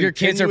degree. Your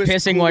kids are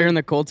continuous pissing while you're in cooling-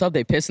 the cold tub.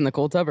 They piss in the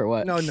cold tub or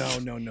what?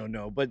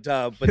 No. But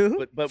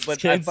Who? but I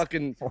Kids.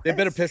 fucking they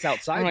better piss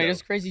outside I'm like, though.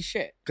 that's crazy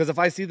shit. Because if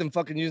I see them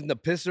fucking using the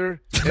pisser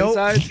Nope.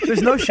 inside,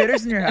 There's no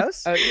shitters in your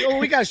house.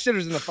 we got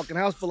shitters in the fucking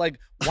house. But like,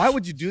 why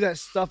would you do that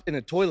stuff in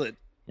a toilet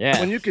Yeah.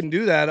 when you can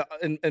do that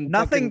and Nothing.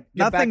 fucking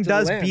get back Nothing to the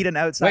does land? beat an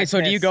outside. Wait, so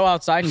do you piss. go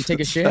outside and take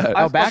a shit I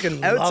out back? fucking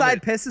love outside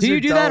it. pisses? Do you are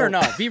do that or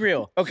dope. no? Be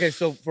real. Okay,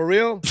 so for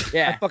real,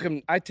 Yeah.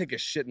 I take a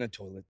shit in a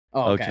toilet.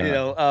 Oh, okay. Okay. You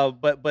know,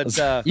 but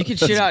You can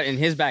shit out in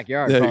his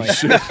backyard. Yeah, probably. you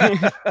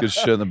should. Good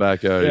shit in the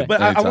backyard. Yeah.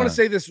 but I want anytime. to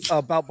say this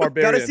about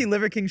Barbarian. Gotta see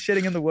Liver King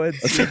shitting in the woods.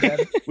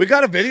 We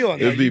got a video on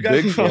that. It'd be You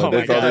guys- Bigfoot. Oh They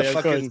my thought God, it-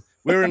 fucking,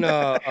 we were in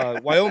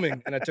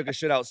Wyoming, and I took a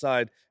shit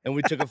outside, and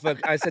we took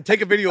I said,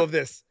 take a video of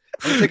this.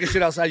 I'm gonna take a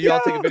shit outside. You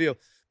all take a video.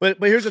 But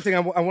here's the thing. I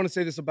want to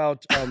say this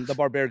about the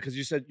Barbarian because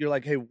you said you're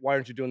like, hey, why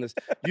aren't you doing this?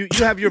 You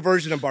have your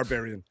version of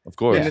Barbarian, Of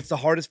course. and it's the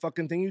hardest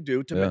fucking thing you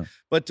do to Yeah. make.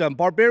 But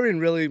Barbarian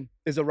really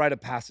is a rite of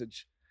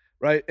passage,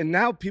 right? And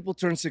now people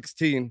turn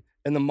 16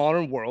 in the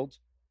modern world,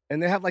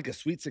 and they have like a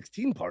sweet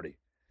 16 party,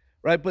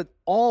 right? But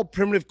all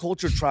primitive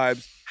culture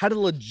tribes had a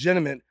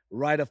legitimate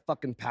rite of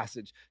fucking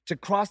passage to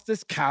cross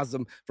this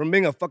chasm from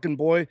being a fucking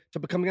boy to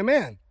becoming a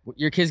man.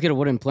 Your kids get a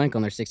wooden plank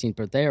on their 16th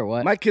birthday or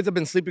what? My kids have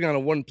been sleeping on a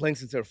wooden plank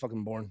since they were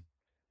fucking born.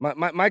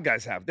 My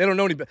guys have. They don't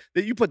know any better.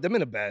 You put them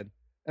in a bed,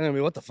 and I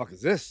mean, what the fuck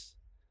is this?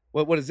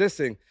 What is this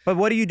thing? But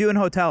what do you do in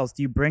hotels?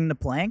 Do you bring the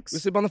planks? We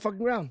sleep on the fucking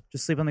ground.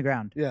 Just sleep on the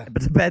ground. Yeah.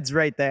 But the bed's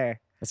right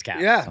there. That's cap.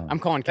 Yeah. I'm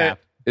calling cap.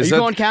 Is Are you that-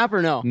 going cap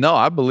or no? No,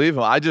 I believe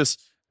him.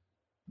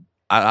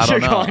 I don't You're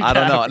know. going I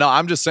don't know. cap. No,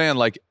 I'm just saying,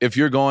 like, if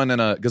you're going in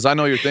because I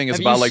know your thing is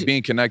Have you about like se-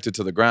 being connected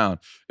to the ground.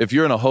 If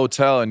you're in a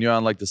hotel and you're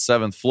on like the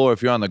 7th floor,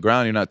 if you're on the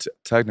ground, you're not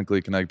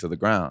technically connected to the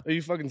ground. Are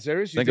you fucking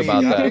serious? You Think you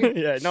about got that.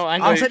 me? yeah, no,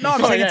 I'm saying it's a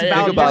valid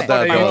Think about point.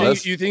 that, Hey, though.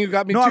 you think you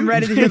got me No, too? I'm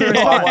ready to hear the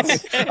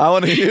response. I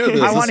want to hear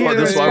this. I want to hear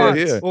the That's why we're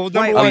response. here. Well, Wait, number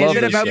I wait, one, love is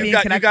it this about shit. being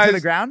You connected to guys-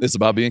 the ground? It's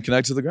about being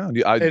connected to the ground.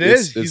 It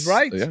is. He's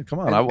right. Yeah, come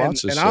on. And- I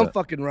watch this and shit. I'm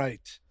fucking right.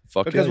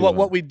 Fuck Because yeah,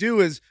 what we do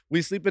is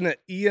we sleep in an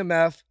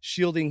EMF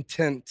shielding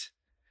tent.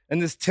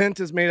 And this tent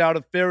is made out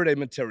of Faraday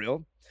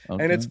material.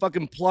 And it's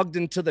fucking plugged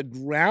into the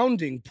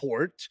grounding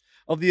port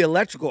of the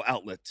electrical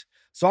outlet.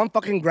 So I'm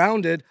fucking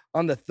grounded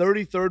on the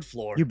 33rd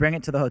floor. You bring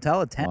it to the hotel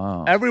at 10.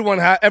 Wow.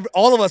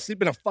 All of us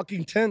sleep in a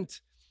fucking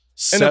tent.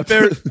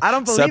 Separate, I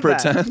don't believe separate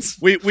that.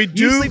 tents. We You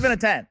do. sleep in a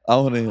tent. I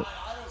want to.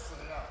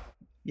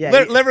 Yeah.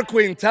 Liver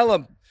Queen, tell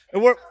them.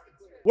 And where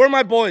are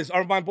my boys?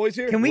 Are my boys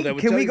here? Can we Well, they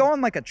would can tell we you. go on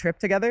like a trip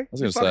together? I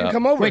was gonna Fucking say.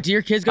 come over. Wait, do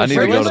your kids go I need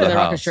to go shirtless to or the they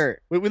rock a house.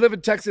 shirt? We live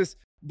in Texas,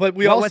 but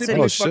we Well, all what's sleep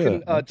in in it? these Oh, shit.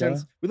 fucking Okay.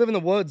 tents. We live in the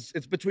woods.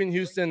 It's between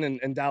Houston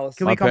and Dallas.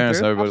 Can My we come parents,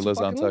 through? everybody lives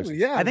on Texas.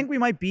 Yeah, I think we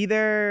might be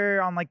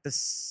there on like the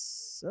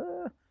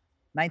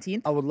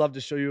 19th. I would love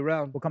to show you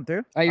around. We'll come through.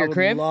 At I your would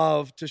crib?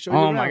 love to show you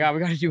Oh around. my god,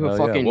 we gotta do a Hell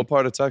yeah. fucking What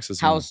part of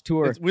Texas? man? house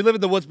tour. We live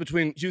in the woods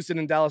between Houston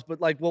and Dallas,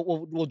 but like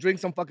we'll drink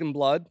some fucking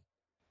blood.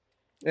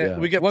 Yeah.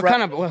 We get What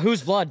kind of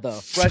whose blood though?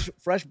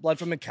 fresh blood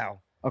from a cow.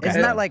 Okay.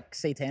 Isn't that like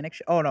satanic?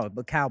 Oh no,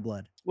 but cow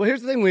blood. Well,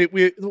 here's the thing: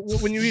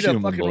 when you eat a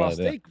Human fucking raw blood,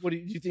 yeah. steak, what do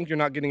you think? You're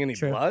not getting any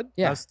True. blood?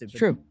 yeah, was stupid.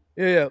 true.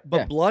 Yeah. But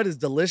Yeah. blood is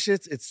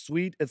delicious. It's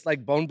sweet. It's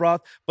like bone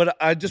broth. But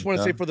I just want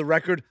to say Okay. for the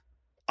record,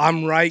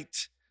 I'm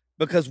right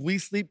because we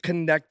sleep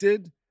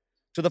connected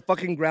to the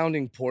fucking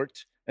grounding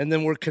port, and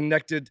then we're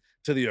connected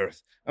to the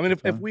earth. I mean,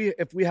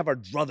 if we have our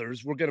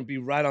druthers, we're gonna be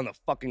right on the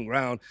fucking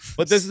ground.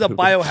 But this is a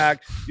biohack.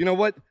 You know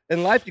what?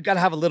 In life, you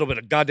gotta have a little bit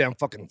of goddamn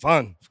fucking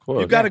fun. Of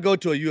course. You gotta go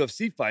to a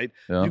UFC fight.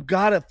 Yeah. You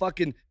gotta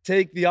fucking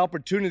take the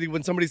opportunity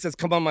when somebody says,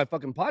 "Come on my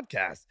fucking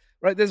podcast."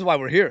 Right? This is why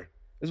we're here.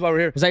 This is why we're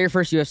here. Was that your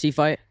first UFC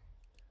fight?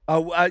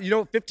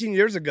 15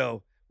 years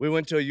ago, we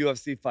went to a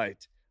UFC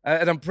fight.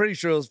 And I'm pretty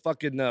sure it was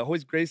fucking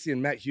Hoyce Gracie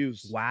and Matt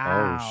Hughes.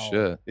 Wow. Oh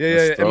shit. Yeah.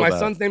 That's And my throwback.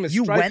 son's name is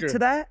You Stryker. went to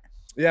that?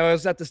 Yeah, I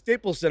was at the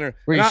Staples Center.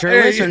 Were you And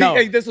shirtless hey, or no?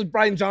 Hey, this was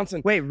Brian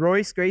Johnson. Wait,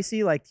 Royce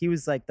Gracie, like he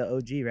was like the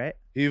OG, right?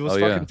 He was Oh,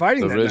 fucking yeah.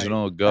 fighting the that night.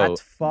 original goat.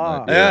 That's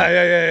fucked.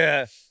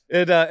 Yeah.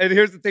 And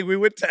here's the thing: we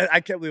went to. I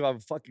can't believe I'm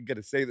fucking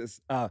gonna say this.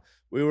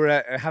 We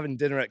were having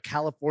dinner at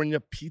California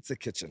Pizza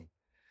Kitchen,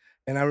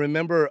 and I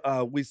remember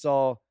we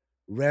saw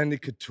Randy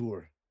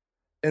Couture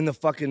in the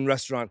fucking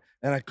restaurant,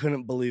 and I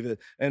couldn't believe it.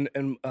 And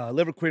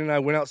Liver Queen and I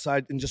went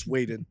outside and just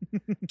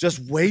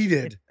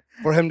waited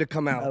for him to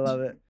come out. I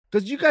love it.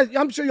 Because you guys,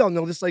 I'm sure y'all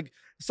know this. Like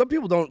some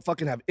people don't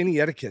fucking have any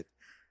etiquette,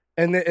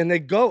 and they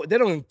go. They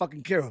don't even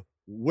fucking care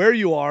where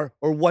you are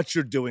or what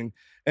you're doing.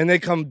 And they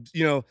come,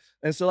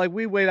 and so like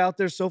we wait out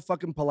there so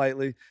fucking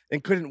politely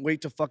and couldn't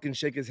wait to fucking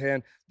shake his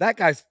hand. That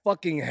guy's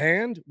fucking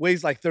hand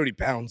weighs like 30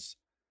 pounds.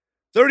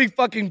 30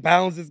 fucking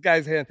pounds, this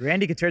guy's hand.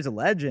 Randy Couture's a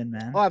legend,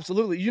 man. Oh,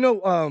 absolutely.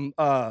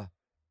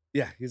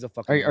 Yeah, he's a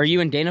fucking Are you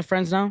and Dana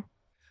friends now?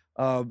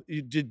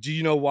 do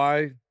you know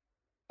why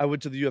I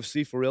went to the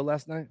UFC for real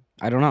last night?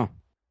 I don't know.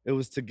 It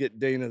was to get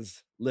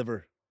Dana's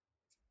liver.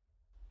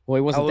 Well, he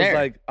I wasn't was there.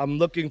 like, I'm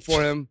looking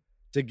for him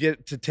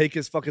to take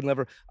his fucking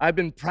liver. I've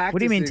been practicing. What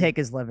do you mean take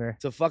his liver?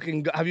 To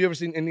fucking have you ever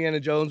seen Indiana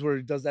Jones where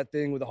he does that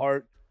thing with the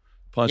heart?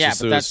 Punches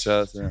through his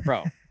chest. Yeah.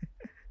 Bro.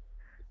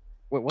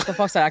 Wait, what the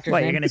fuck's that actor's What,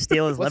 name? you're gonna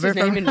steal his What's liver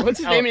his from name him? what's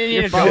his name in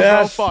Indiana You're Jones? fucked.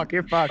 Yes. Oh, fuck.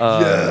 You're fucked.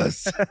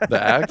 Yes. The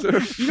actor?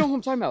 You know who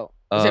I'm talking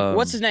about.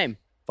 What's his name?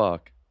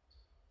 Fuck.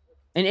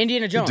 In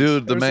Indiana Jones.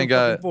 Dude, the main Harrison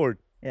guy. fucking Ford.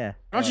 Yeah.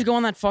 Why don't you go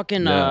on that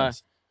fucking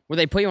Yes. where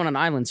they put you on an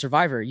island,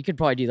 Survivor? You could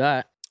probably do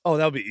that. Oh,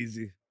 that would be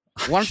easy.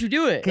 Why don't you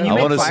do it? Can you I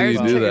make wanna see fires you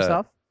and do shit that.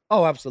 yourself?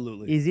 Oh,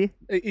 absolutely. Easy.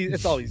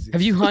 It's all easy.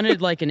 Have you hunted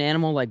like an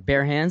animal like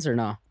bare hands or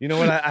no? You know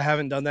what? I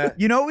haven't done that.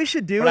 You know what we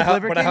should do But with I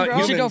Liver but I King, hunt bro?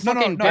 You should go humans.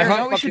 fucking no, bare you know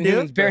hunt what we should fucking do?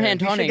 humans Bare bare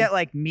hand We should hunting. get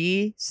like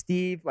me,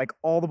 Steve, like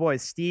all the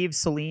boys, Steve,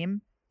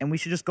 Salim, and we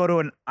should just go to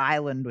an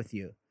island with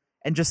you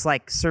and just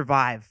like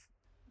survive.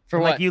 For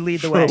And, what? Like you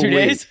lead the For way. a 2 week.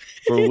 days?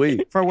 For a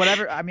week. For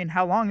whatever. I mean,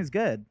 how long is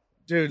good?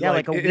 Dude, Yeah,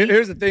 like, like a here- week.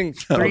 here's the thing.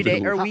 3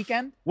 days How- or a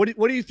weekend? What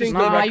do you think? the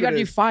Nah, you record gotta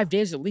do is? 5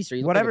 days at least, or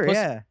you look like a Whatever. pussy.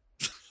 Yeah.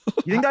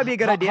 You think that'd be a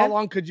good How- idea? How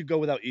long could you go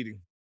without eating?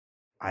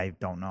 I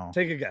don't know.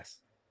 Take a guess.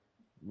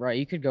 Right,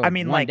 you could go. I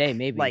mean, one like day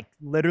maybe. like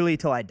literally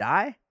till I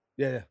die.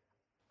 Yeah.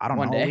 I don't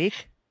One know. day? A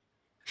week.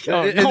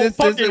 Oh, And no, this-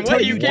 fucking this-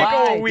 what? You you can't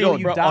go die, a week, till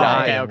you bro.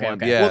 die. Oh, okay,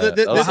 okay. Yeah. Well,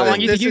 that's how long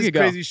you this think you is could go?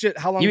 crazy shit.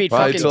 How long? You eat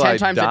Probably fucking till 10 I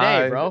times die.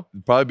 a day, bro.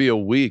 It'd probably be a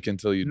week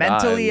until you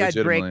Mentally, die. I'd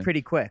break legitimately.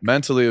 pretty quick.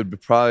 Mentally, it would be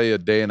probably a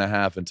day and a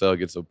half until it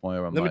gets to a point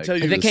where I'm Let me like, tell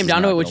you If this it came is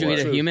down to not it, would gonna you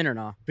eat work. a human or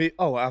not?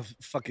 Oh,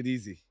 fuck it,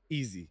 easy.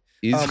 Easy.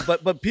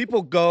 But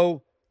people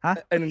go Huh?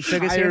 an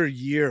Sugar's entire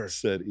here? year,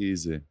 Said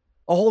easy.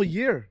 a whole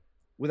year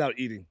without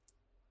eating.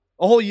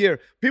 A whole year.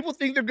 People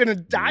think they're gonna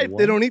die if they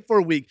What? don't eat for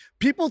a week.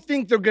 People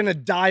think they're gonna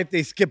die if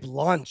they skip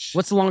lunch.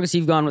 What's the longest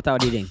you've gone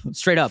without eating?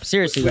 Straight up,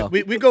 seriously though.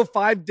 We go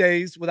 5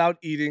 days without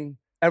eating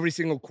every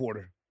single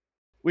quarter.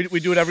 We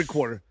do it every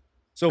quarter.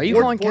 So Are you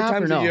four calling cap or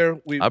times no? a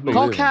year. We I we believe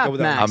Call it. cap, go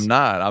without Max. eating.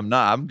 I'm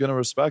not. I'm gonna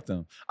respect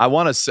them. I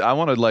want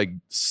to like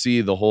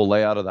see the whole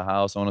layout of the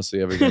house. I want to see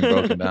everything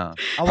broken down.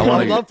 I wanna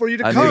would get- love for you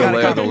to I come. need You to gotta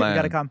lay come. of the You land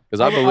gotta come. because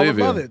I I would believe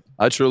love you. it.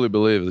 I truly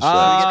believe this shit.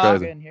 Get It's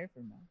crazy. in here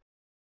for now.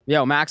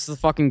 Yo, Max is the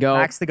fucking goat.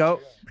 Max the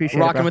goat. Appreciate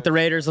it, Rocking bro. with the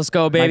Raiders. Let's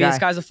go, baby. guy. This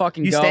guy's a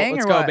fucking You goat. staying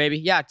Let's or go, what? baby.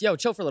 Yeah, yo,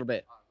 chill for a little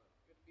bit.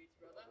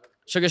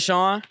 Sugar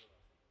Sean.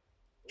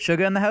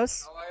 Sugar in the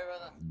house.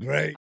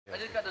 Great. I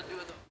just got to do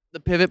the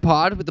pivot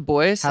pod with the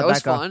boys. How'd that was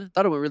that go? fun.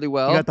 Thought it went really You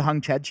well. got the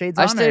hung Ched shades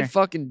I on. stayed or?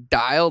 fucking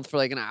dialed for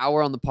like an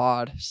hour on the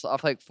pod.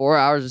 Slept like 4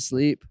 hours of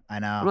sleep. I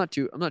I'm know. not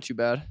too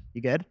bad.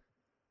 You good?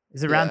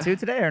 Is it round Yeah. 2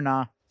 today or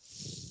nah?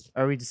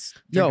 Or are we just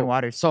drinking Yo,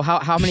 water? so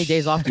how many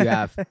days off do you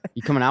have?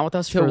 You coming out with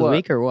us Till for a what?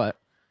 week or what?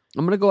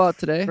 I'm gonna go out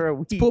today. For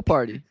a It's a week. pool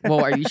party.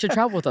 Well, you should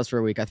travel with us for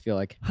a week. I feel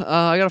like.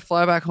 I gotta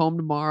fly back home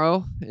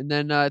tomorrow, and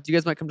then you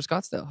guys might come to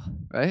Scottsdale,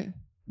 right?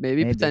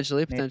 Maybe.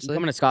 Potentially. Maybe. Potentially.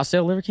 Coming to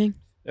Scottsdale, Liver King?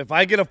 If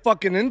I get a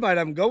fucking invite,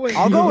 I'm going.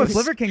 I'll go if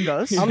Liver King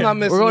goes. I'm not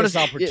missing We're going this to-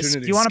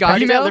 opportunity. Do you wanna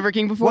Have you met Scottsdale? Liver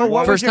King before? Well, what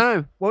was First your-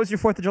 time. What was your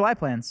 4th of July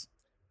plans?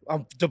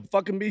 To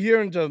fucking be here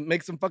and to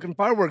make some fucking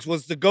fireworks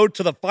was to go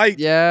to the fight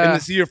Yeah. and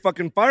to see your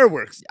fucking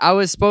fireworks. I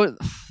was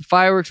supposed.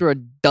 Fireworks were a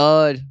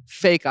dud.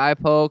 Fake eye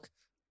poke.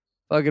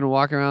 Fucking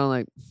walking around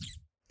like.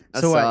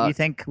 that So what you sucked.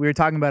 think? We were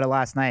talking about it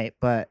last night,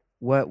 but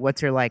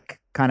what's your like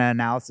kind of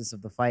analysis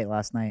of the fight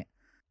last night?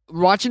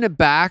 Watching it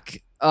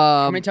back.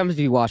 How many times have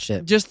you watched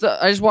it?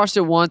 I just watched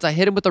it once. I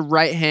hit him with the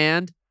right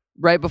hand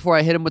right before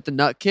I hit him with the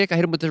nut kick. I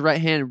hit him with his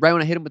right hand. Right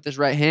when I hit him with his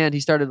right hand, he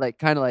started like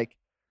kind of like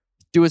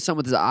doing something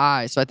with his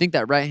eye. So I think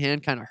that right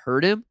hand kind of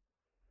hurt him.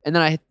 And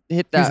then I hit He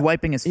was that.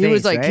 wiping his face. He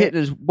was like right?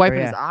 wiping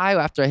Or, his yeah. eye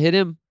after I hit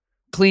him.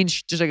 Clean,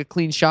 just like a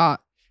clean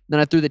shot. Then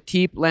I threw the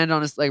teep, landed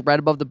on his like right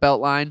above the belt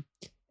line,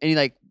 and he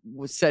like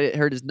said it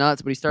hurt his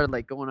nuts, but he started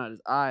like going out his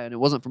eye, and it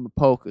wasn't from a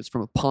poke; it was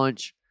from a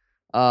punch.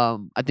 I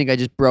think I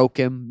just broke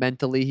him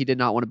mentally. He did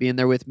not want to be in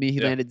there with me. He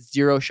Yeah. landed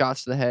 0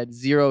 shots to the head,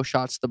 0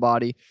 shots to the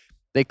body.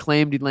 They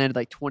claimed he landed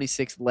like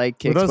 26 leg Were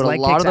kicks, those but leg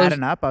a lot kicks of those,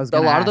 adding up? I was a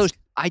gonna lot ask. of those,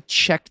 I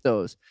checked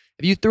those.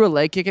 If you threw a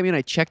leg kick at me and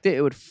I checked it,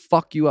 it would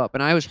fuck you up.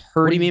 And I was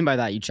hurting. What do you mean by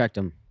that? You checked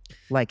him.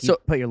 Like you So-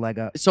 put your leg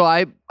up. So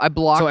I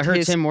blocked. So it hurts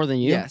his, him more than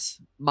you? Yes,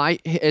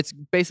 it's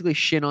basically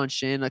shin on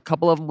shin. A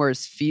couple of them were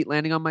his feet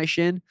landing on my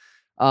shin.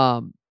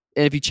 And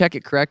if you check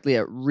it correctly,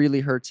 it really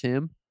hurts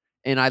him.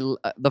 And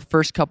the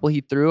first couple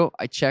he threw,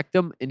 I checked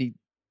them, and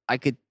I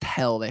could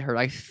tell they hurt.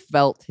 I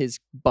felt his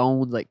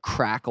bones like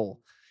crackle,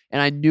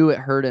 and I knew it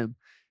hurt him.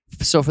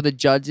 So for the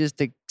judges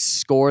to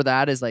score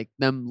that as like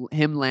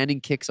him landing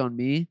kicks on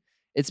me,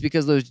 it's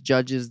because those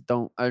judges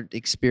aren't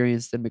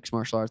experienced in mixed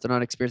martial arts. They're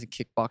not experienced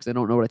in kickboxing. They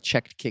don't know what a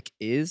checked kick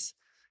is.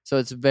 So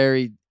it's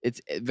very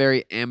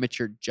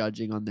amateur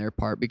judging on their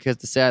part, because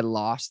to say I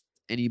lost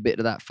any bit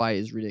of that fight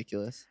is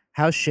ridiculous.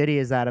 How shitty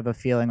is that of a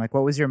feeling? Like,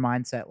 what was your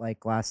mindset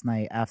like last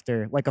night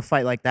after like a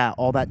fight like that?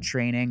 All that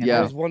training and Yeah. I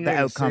the, was wondering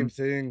the the same outcome.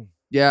 thing.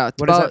 Yeah,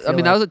 it's What does that about, I feel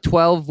mean, that like? was a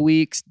 12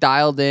 weeks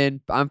dialed in.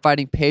 I'm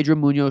fighting Pedro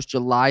Munoz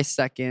July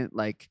 2nd,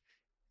 like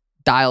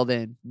dialed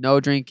in, no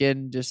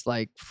drinking, just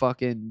like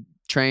fucking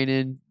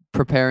training,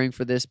 preparing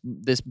for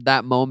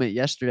that moment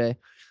yesterday.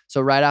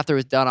 So right after it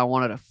was done, I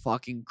wanted to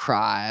fucking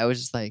cry. I was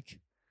just like,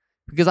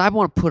 because I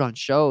want to put on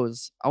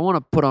shows. I want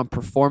to put on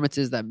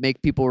performances that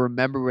make people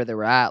remember where they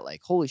were at.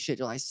 Like, holy shit,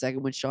 July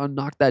 2nd when Sean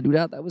knocked that dude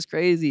out, that was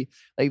crazy.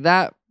 Like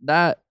that.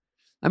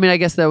 I mean, I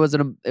guess that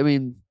wasn't. I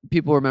mean,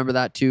 people remember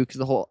that too because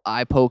the whole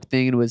eye poke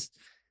thing, and it was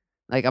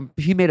like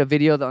he made a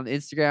video on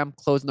Instagram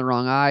closing the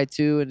wrong eye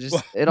too, and just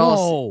it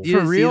all. You For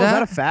didn't see real? Is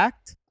that a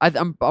fact?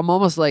 I'm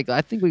almost like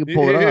I think we can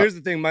pull it up. Here's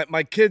the thing.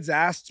 My kids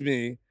asked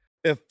me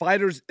if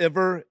fighters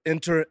ever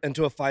enter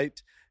into a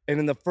fight, and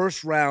in the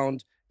first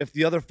round, if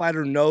the other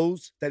fighter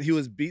knows that he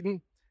was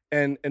beaten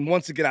and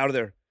wants to get out of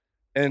there,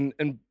 and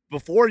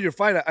before your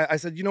fight, I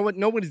said, you know what?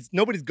 Nobody's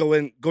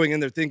going in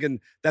there thinking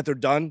that they're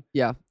done.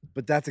 Yeah,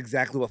 but that's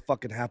exactly what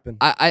fucking happened.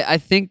 I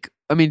think.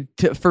 I mean,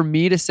 for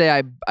me to say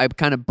I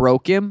kind of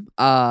broke him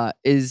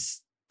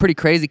is pretty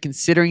crazy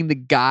considering the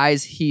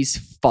guys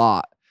he's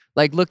fought.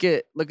 Like look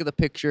at the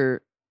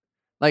picture.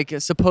 Like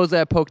supposedly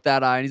I poked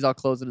that eye and he's all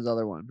closing his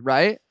other one,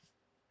 right?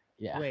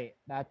 Yeah. Wait,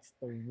 that's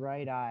the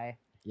right eye.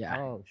 Yeah.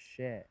 Oh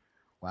shit.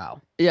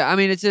 Wow. Yeah, I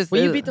mean it's just.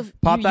 Well, you beat the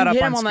Pop you that up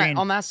hit on him screen.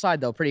 on that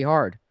side though, pretty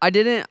hard. I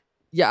didn't.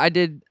 Yeah, I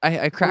did.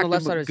 I cracked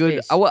left him side of his good.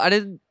 face.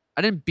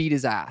 I didn't beat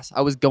his ass.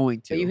 I was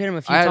going to. But you hit him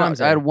a few I had, times.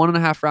 I had there.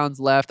 1.5 rounds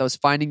left. I was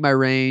finding my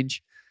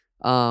range.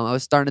 I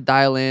was starting to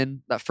dial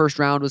in. That first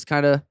round was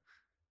kind of,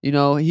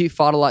 he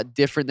fought a lot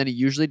different than he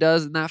usually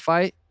does in that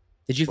fight.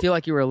 Did you feel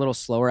like you were a little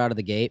slower out of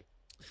the gate?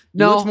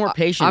 No, you looked more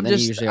patient I'm than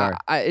just, you usually are.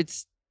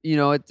 It's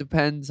it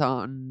depends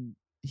on.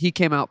 He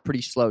came out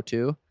pretty slow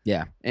too.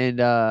 Yeah,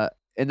 and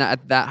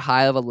at that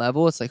high of a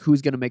level, it's like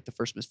who's gonna make the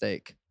first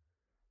mistake?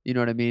 You know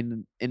what I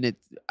mean? And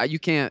you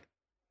can't.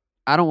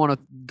 I don't want to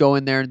go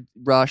in there and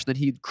rush. And then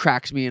he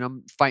cracks me, and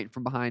I'm fighting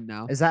from behind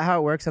now. Is that how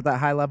it works at that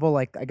high level?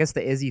 Like, I guess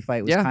the Izzy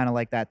fight was Yeah. kind of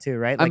like that too,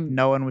 right? Like,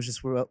 no one was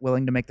just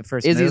willing to make the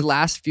first move. Izzy's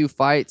last few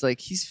fights, like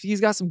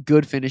he's got some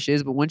good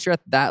finishes, but once you're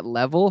at that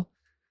level,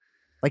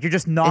 Like, you're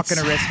just not going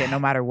to It's- risk it no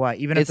matter what.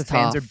 Even if it's the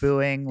fans are tough.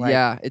 booing, like,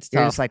 yeah, it's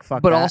you're tough. just like,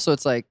 fuck but that. also,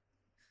 it's like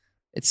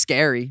it's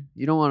scary.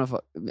 You don't want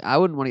to. I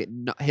wouldn't want to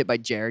get hit by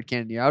Jared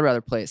Cannonier. I'd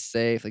rather play it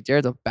safe. Like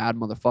Jared's a bad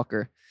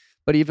motherfucker.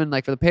 But even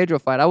like for the Pedro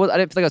fight, I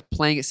didn't feel like I was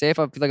playing it safe.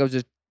 I feel like I was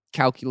just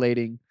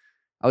calculating.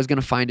 I was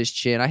gonna find his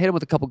chin. I hit him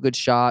with a couple good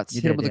shots.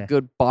 You hit him did, with yeah. a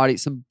good body,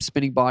 some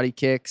spinning body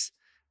kicks.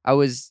 I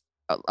was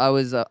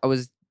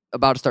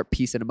about to start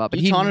piecing him up,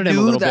 and You he taunted him a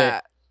knew little bit.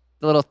 that.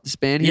 The little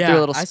spin. He threw a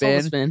little I saw the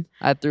spin. spin.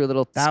 I threw a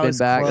little That spin was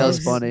back. That was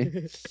close.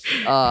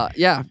 funny.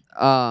 Yeah.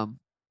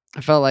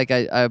 I felt like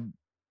I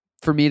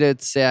for me to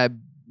say I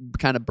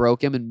kind of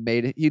broke him and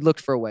made it. He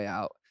looked for a way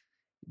out.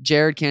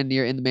 Jared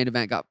Cannonier in the main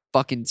event got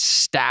fucking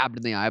stabbed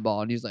in the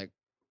eyeball, and he's like,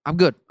 "I'm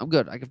good.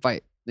 I can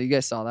fight." You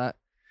guys saw that.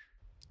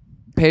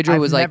 Pedro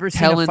I've was like never seen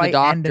a telling the fight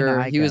end in the doctor.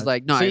 eye He was gouge.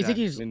 like, "No, So I- you think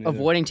he's Me neither.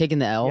 avoiding taking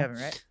the L? You haven't,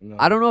 right? No.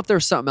 I don't know if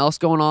there's something else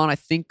going on. I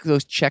think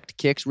those checked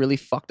kicks really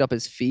fucked up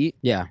his feet.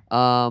 Yeah.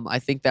 I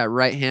think that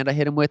right hand I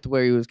hit him with,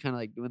 where he was kind of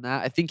like doing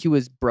that. I think he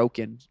was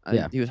broken.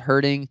 Yeah. He was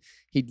hurting.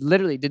 He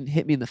literally didn't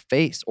hit me in the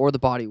face or the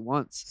body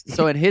once.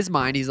 So in his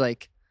mind, he's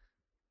like,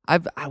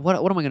 what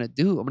am I gonna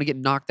do? I'm gonna get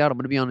knocked out. I'm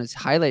gonna be on his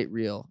highlight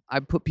reel. I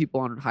put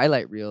people on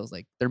highlight reels,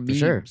 like they're For memes.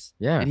 sure.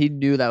 Yeah. And he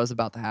knew that was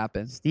about to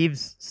happen.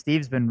 Steve's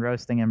been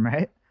roasting him,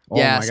 right? Oh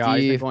Yeah, my God,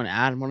 he's been Steve. going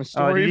at him on a did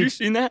story. Have he? you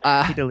seen that?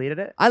 He deleted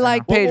it? I Or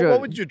like no? Pedro. What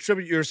would you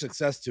attribute your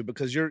success to?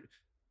 Because you're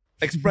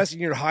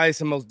expressing your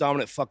highest and most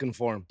dominant fucking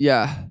form,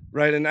 Yeah,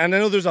 right? And I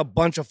know there's a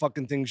bunch of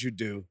fucking things you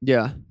do,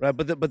 yeah. right?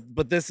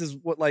 But this is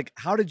what, like,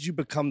 how did you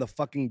become the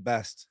fucking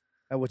best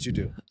at what you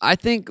do? I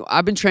think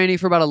I've been training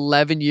for about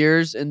 11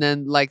 years, and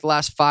then like the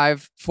last 4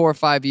 or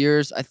 5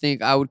 years, I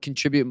think I would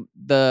contribute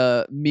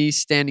me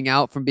standing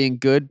out from being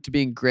good to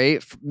being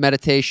great.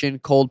 Meditation,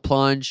 cold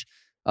plunge,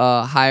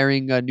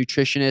 hiring a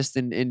nutritionist,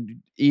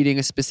 and eating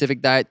a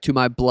specific diet to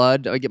my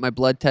blood. I get my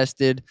blood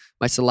tested,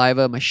 my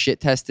saliva, my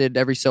shit tested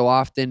every so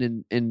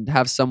often, and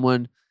have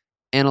someone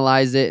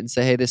analyze it and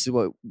say, hey, this is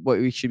what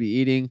we should be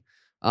eating.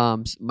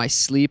 My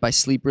sleep, I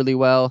sleep really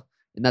well,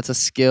 and that's a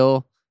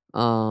skill.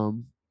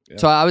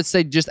 So I would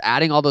say just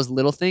adding all those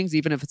little things,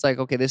 even if it's like,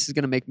 okay, this is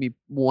going to make me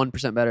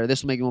 1% better.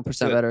 This will make me 1%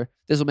 That's it. better.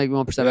 This will make me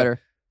 1% Yeah. better.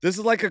 This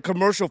is like a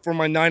commercial for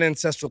my 9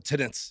 ancestral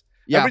tenets.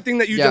 Yeah. Everything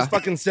that you Yeah. just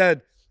fucking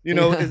said,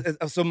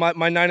 so my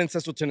 9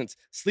 ancestral tenets: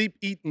 sleep,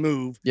 eat,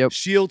 move, Yep.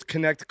 shield,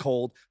 connect,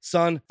 cold,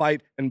 sun,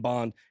 fight, and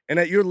bond. And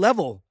at your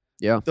level,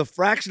 Yeah. the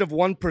fraction of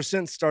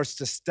 1% starts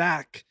to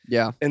stack,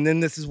 Yeah. and then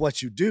this is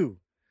what you do.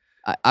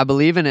 I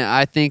believe in it.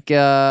 I think,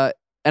 and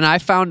I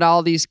found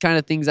all these kind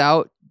of things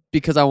out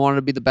because I wanted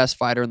to be the best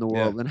fighter in the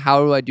world. And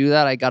how do I do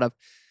that? I got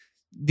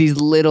these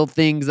little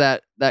things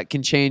that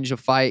can change a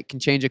fight, can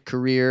change a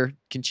career,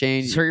 can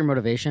change. Does it hurt your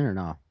motivation or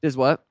no? Is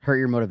what? Hurt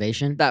your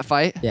motivation? That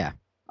fight? Yeah.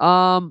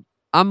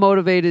 I'm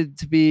motivated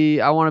to be,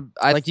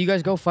 Like, do you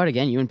guys go fight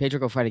again? You and Pedro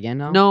go fight again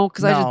now? No,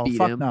 because I just No, beat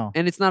fuck him. no.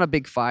 And it's not a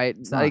big fight.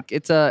 It's not. Like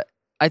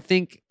I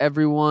think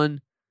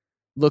everyone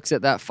looks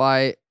at that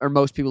fight, or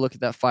most people look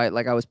at that fight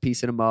like I was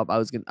piecing him up. I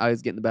was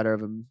getting the better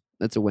of him.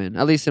 That's a win,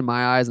 at least in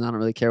my eyes, and I don't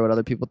really care what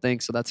other people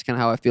think. So that's kind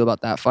of how I feel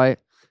about that fight.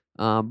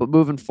 But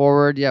moving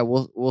forward, yeah,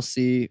 we'll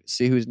see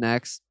who's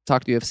next.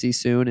 Talk to UFC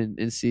soon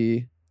and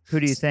see. Who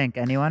do you think?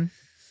 Anyone?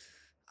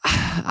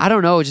 I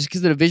don't know, just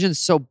because the division's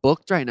so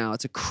booked right now.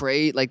 It's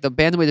a like the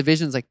bantamweight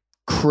division's like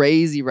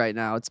crazy right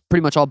now. It's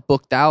pretty much all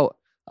booked out.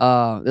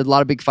 There's a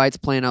lot of big fights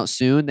playing out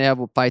soon. They have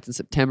fights in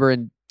September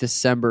and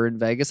December in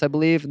Vegas, I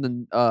believe, and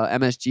then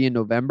MSG in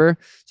November.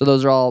 So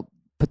those are all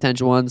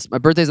potential ones. My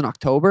birthday's in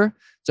October,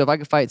 so if I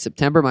could fight in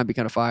September, it might be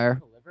kind of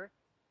fire.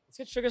 Let's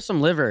get Sugar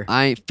some liver.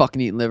 I ain't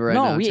fucking eating liver right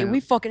now. No, we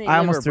fucking ate I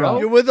liver, almost threw bro. up.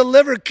 You're with the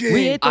Liver King.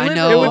 We ate the I liver.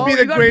 know. It would be bro.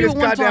 the You gotta do greatest it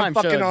one goddamn time,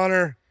 fucking Shug.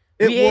 honor.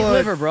 It We ate would.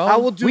 liver, bro. I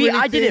will do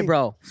I did it, anything.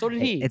 bro. So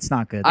did he. It's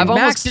not good. I've dude.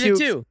 almost Max did it puked.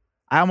 too.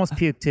 I almost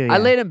puked too. Yeah. I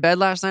laid in bed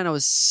last night and I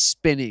was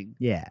spinning.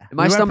 Yeah.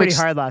 My we went pretty stomach's-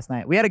 hard last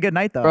night. We had a good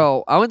night though.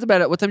 Bro, I went to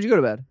bed at what time did you go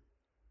to bed?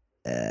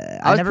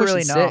 I was never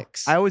really pushing know.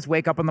 6. I always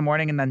wake up in the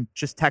morning and then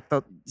just check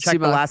the See,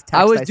 last text.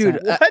 I was, I dude,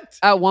 sent. What?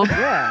 At one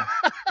Yeah.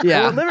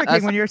 yeah. Well, Liver King,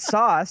 that's- when you're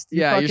sauced, you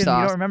Yeah, you're fucking, you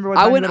sauced. don't remember what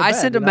time you go to I bed,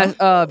 sent you know?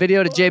 a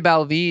video to J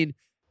Balvin,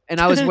 and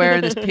I was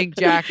wearing this pink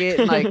jacket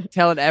and like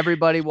telling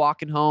everybody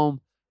walking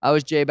home I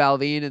was J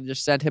Balvin and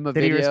just sent him a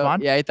Did he video.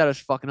 respond? Yeah, he thought it was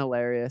fucking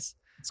hilarious.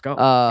 Let's go.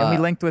 And we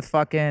linked with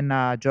fucking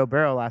Joe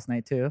Burrow last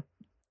night too.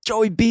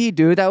 Joey B,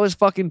 dude, that was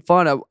fucking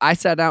fun. I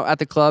sat down at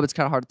the club. It's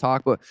kind of hard to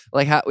talk, but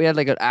like we had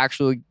like an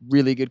actual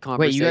really good Wait,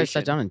 conversation. you guys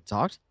sat down and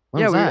talked? When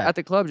Yeah, was we were that? at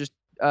the club. Just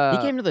He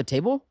came to the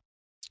table?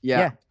 Yeah.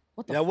 Yeah.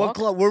 What the Yeah, fuck? what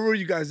club? Where were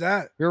you guys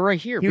at? We were right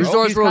here, He bro. was-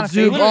 Resorts he's World kinda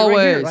Zoo fading.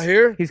 always. Right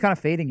here? He's kind of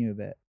fading you a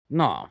bit.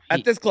 No.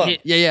 At this club?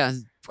 Yeah, yeah. Of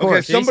Okay,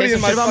 course. Did he say somebody in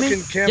some my shit about me?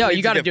 fucking camp Yo, needs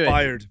you to gotta get do it.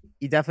 fired.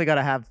 You definitely got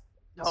to have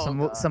Oh,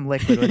 God. some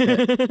liquid with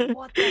it.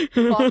 What the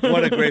fuck?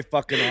 What a great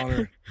fucking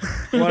honor.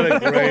 What a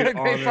great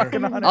honor.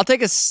 fucking honor. I'll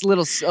take a bite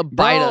Bro, of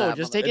that.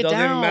 just mother- take It it doesn't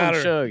even down,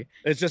 matter. Shug.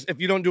 It's just if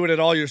you don't do it at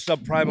all, you're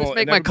subprimal. Just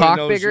make and my everybody cock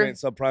knows bigger? You ain't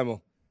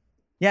subprimal.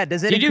 Yeah,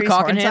 does it Do you do increase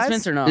cock horn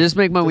enhancements size? or no? Just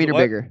make my Does it wiener what?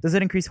 bigger. Does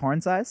it increase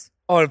horn size?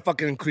 Oh, it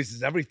fucking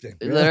increases everything.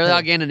 Literally,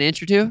 I'll gain an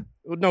inch or two.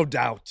 No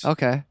doubt.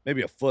 Okay.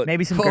 Maybe a foot.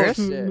 Maybe some Oh, girth?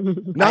 shit.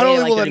 Not I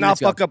only like will 30 it not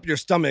minutes ago. fuck up your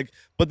stomach,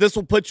 but this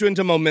will put you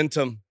into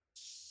momentum.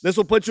 This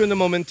will put you into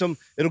momentum.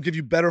 It'll give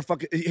you better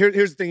fucking.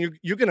 Here's the thing: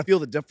 you're gonna feel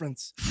the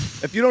difference.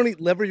 If you don't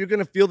eat liver, you're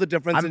gonna feel the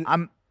difference.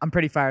 I'm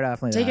pretty fired up.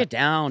 Take it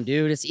down,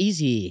 dude. It's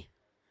easy.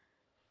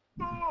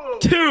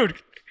 Dude.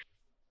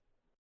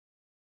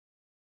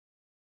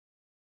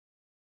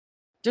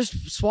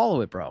 Just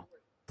swallow it, bro.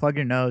 Plug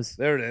your nose.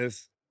 There it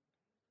is.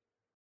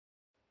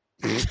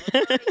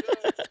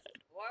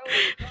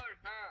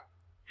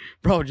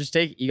 Bro, just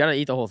take. You gotta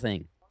eat the whole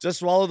thing. Just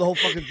swallow the whole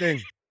fucking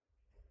thing.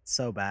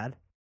 So bad.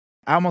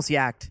 I almost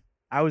yacked.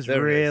 I was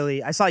There it is.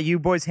 really. I saw you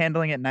boys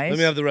handling it nice. Let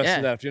me have the rest Yeah.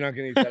 of that. If you're not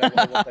gonna eat that,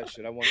 I want that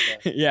shit. I want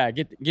that. Yeah,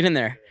 get in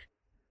there.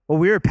 Well,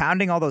 we were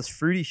pounding all those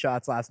fruity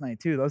shots last night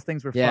too. Those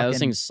things were Yeah, fucking those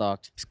things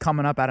sucked. just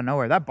coming up out of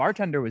nowhere. That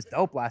bartender was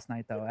dope last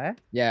night though, eh?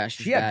 Yeah,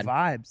 she's She had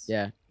bad. vibes.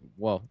 Yeah.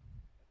 Whoa.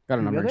 Got a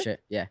You number and really?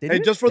 shit. Yeah. Did Hey,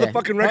 you? just for the Yeah.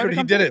 fucking Why would record, it he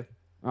come did through? it.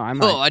 Oh, I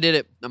might. Oh, I did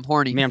it. I'm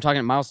horny. I mean, I'm talking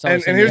to Miles Teller.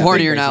 And saying here's yeah. the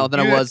Hornier thing, now than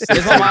I you- was. You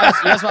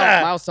guys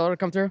want Miles Teller to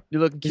come through?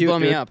 You're looking He's cute.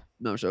 blowing me dude. up.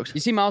 No jokes. You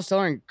see Miles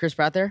Teller and Chris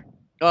Pratt there?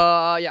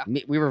 Yeah.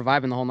 We were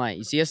vibing the whole night.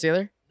 You see us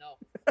together?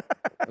 No.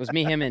 It was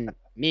me, him, and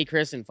me,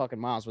 Chris, and fucking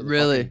Miles. Were the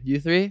Really? fucking- You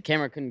three?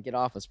 Camera couldn't get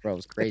off us, bro. It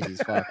was crazy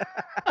as fuck.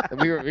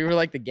 we were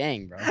like the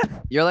gang, bro.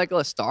 You're like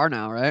a star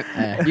now, right?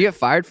 Yeah. You get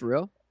fired for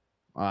real?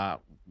 We're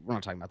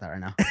not talking about that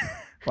right now.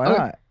 Why Okay.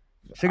 not?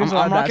 Sugar's I'm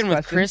allowed to ask rocking with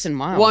questions. Chris and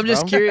Miles. Well, I'm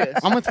just bro. curious.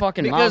 I'm with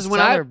fucking Because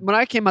Miles when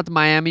I came out to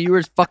Miami, you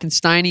were fucking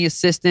Steiny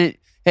assistant.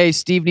 Hey,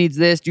 Steve needs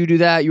this. You do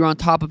that. You were on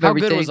top of How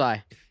everything. good was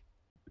I?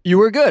 You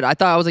were good. I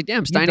thought I was like,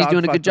 damn, Steiny's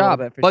doing a dog-fucked good a little job.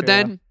 bit for But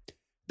sure,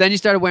 then you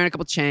started wearing a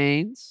couple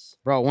chains.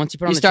 Bro, once you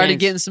put on You the started chains-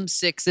 getting some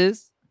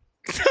sixes.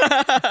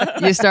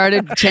 You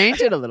started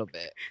change it a little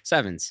bit.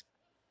 sevens.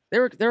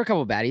 There were a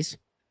couple baddies.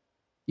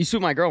 You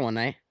swooped my girl one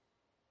night.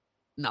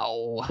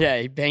 No. Yeah,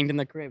 he banged in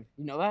the crib.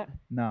 You know that?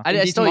 No. I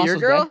Decent stole your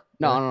Muscles girl? dead?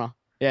 No.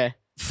 Yeah.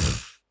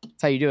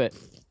 That's how you do it.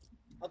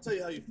 I'll tell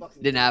you how you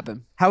fucking. Didn't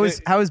happen. How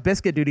was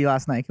biscuit duty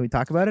last night? Can we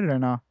talk about it or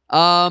no?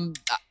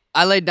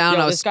 I laid down.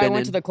 Yo, I was this guy spinning.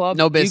 went to the club.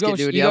 No You biscuit, go-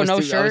 dude. you I go was no too,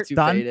 I was shirt, too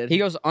done? faded. He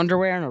goes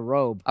underwear and a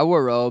robe. I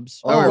wore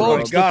robes. I Oh wore my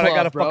robes. god! I Club,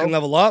 gotta bro. fucking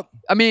level up.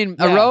 I mean,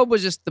 a Yeah. robe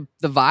was just the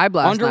vibe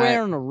last Underwear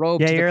night. and a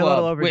robe. Yeah, to the you're a club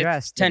little with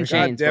overdressed. 10 God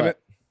God chains. damn but-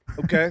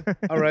 it. Okay.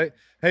 All right.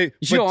 Hey,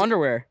 You should but go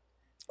underwear.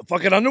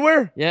 fucking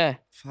underwear? Yeah.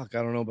 Fuck,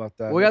 I don't know about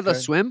that. We got the okay.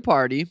 swim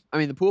party. I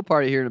mean, the pool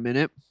party here in a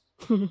minute.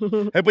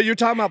 Hey, but you're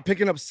talking about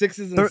picking up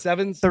sixes and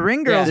sevens. The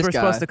ring girls this were guy.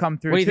 supposed to come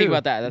through. What do you think too.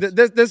 about that?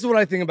 That's, This is what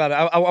I think about it.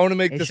 I want to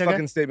make Hey, this Sugar?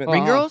 fucking statement.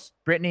 Ring girls?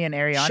 Brittany and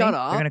Ariani. Shut They're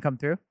up. gonna come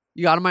through.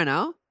 You got them right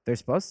now? They're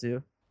supposed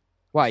to.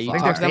 why? You I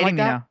think talk they're to them dating like me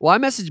that? now. Well, I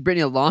messaged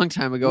Brittany a long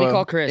time ago. Let me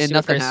call Chris. And see what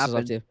nothing Chris is up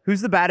happened. to. Who's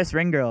the baddest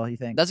ring girl? You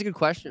think? That's a good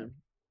question.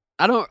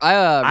 I was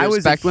a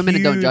respect women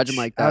and don't judge them huge-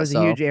 like that. I was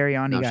so. a huge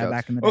Ariani no guy jokes.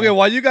 back in the day. Okay,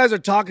 while you guys are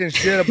talking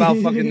shit about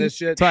fucking this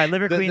shit, Sorry,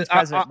 Liver the- Queen's I-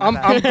 president. my I'm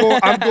bad.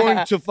 I'm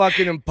going to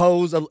fucking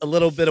impose a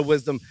little bit of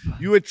wisdom.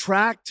 You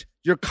attract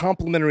your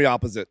complementary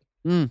opposite,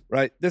 Mm.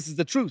 right? This is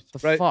the truth,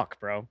 The right? fuck,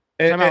 bro?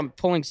 And- Talking about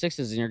pulling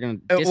sixes and you're gonna.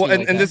 Diss well, me and,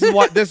 like and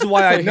that. this is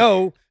why I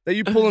know that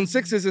you pulling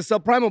sixes is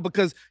subprimal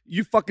because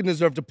you fucking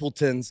deserve to pull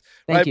tens.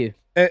 Thank right? you.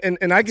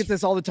 And I get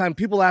this all the time.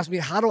 People ask me,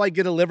 how do I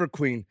get a liver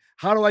queen?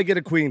 How do I get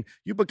a queen?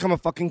 You become a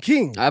fucking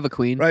king, I have a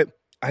queen. right?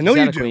 I know She's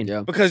you got a do. queen.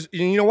 Yeah. Because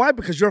you know why?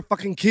 Because you're a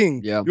fucking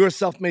king. Yeah. You're a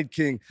self-made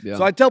king. Yeah.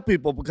 So I tell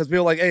people, because people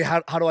are like, hey,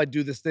 how do I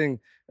do this thing?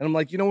 And I'm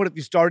like, you know what? If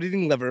you start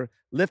eating liver,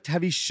 lift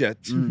heavy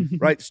shit,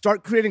 right?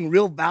 Start creating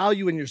real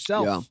value in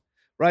yourself, Yeah.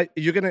 right?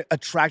 You're going to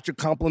attract your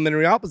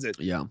complementary opposite.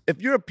 Yeah.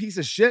 If you're a piece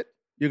of shit,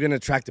 you're going to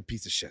attract a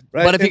piece of shit,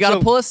 right? But if you And got to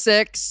so- pull a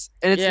 6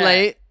 and it's Yeah.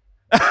 late,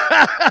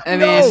 I mean,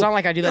 No. It's not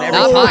like I do that every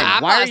not time. mine.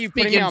 I'm Why not are you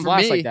putting me speaking on for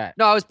blast me. like that?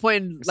 No, I was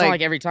pointing It's not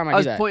like every time I I do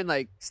was that. pointing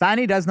like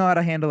Steiny does know how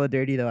to handle a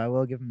dirty, though. I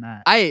will give him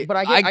that. But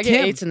I get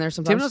Tim, 8s in there Tim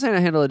sometimes. knows how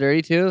to handle it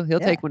dirty too. He'll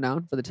Yeah. take one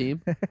down for the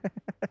team.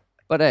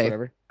 But hey,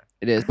 Whatever.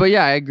 it is. But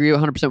yeah, I agree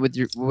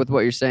 100% with what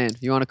you're saying.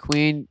 If you want a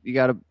queen, you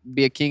got to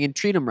be a king and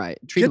treat him right.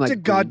 Treat him Get like to a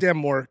queen.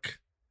 goddamn work.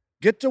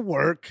 Get to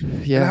work.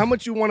 Yeah. And how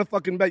much you want to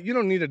fucking bet? You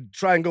don't need to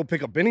try and go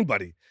pick up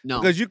anybody.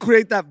 No. Because you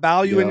create that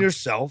value in Yeah.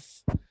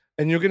 yourself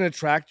and you're going to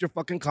attract your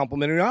fucking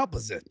complementary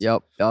opposite.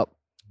 Yep.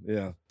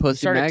 Yeah. Pussy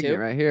started magnet too?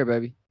 right here,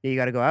 baby. Yeah, you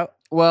got to go out.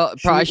 Well,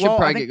 I should well,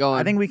 probably think, get going.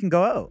 I think we can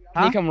go out.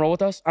 Can you come roll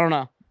with us? I don't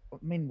know. I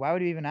mean, why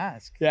would you even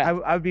ask? Yeah.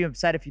 I would be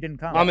upset if you didn't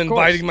come. I'm Of course,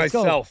 inviting let's go.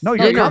 myself. No,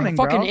 No, you're you're coming,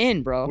 fucking bro.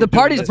 in, bro. the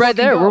party's Let's right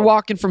fucking there. go. We're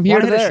walking from here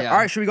Wanna to hit a there. sh- All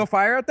right, should we go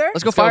fire out there?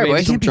 Let's go Let's go, fire, baby. boys.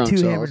 We can't be Some too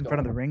trunks, hammered let's in go. front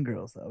of the ring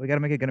girls, though. We got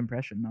to make a good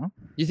impression, no?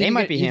 You They think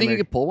might you be You think you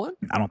hammered. could pull one?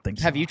 I don't think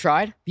so. Have you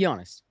tried? Be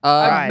honest.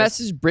 I Guys.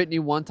 messaged Brittany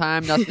one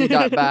time. Nothing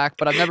got back,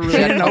 but I've never really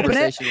She had a didn't open it?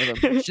 conversation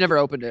with him. She never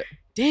opened it.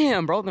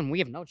 Damn, bro. Then we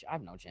have no. I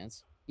have no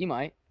chance. You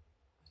might.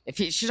 If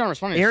she's not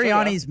responding. she'll go.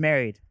 Ariani's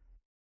married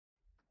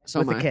So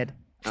with am a I. kid.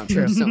 I'm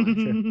True. sure. So am I.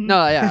 True.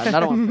 No, yeah, I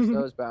don't want to push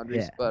those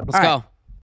boundaries, Yeah. but Let's All go. right.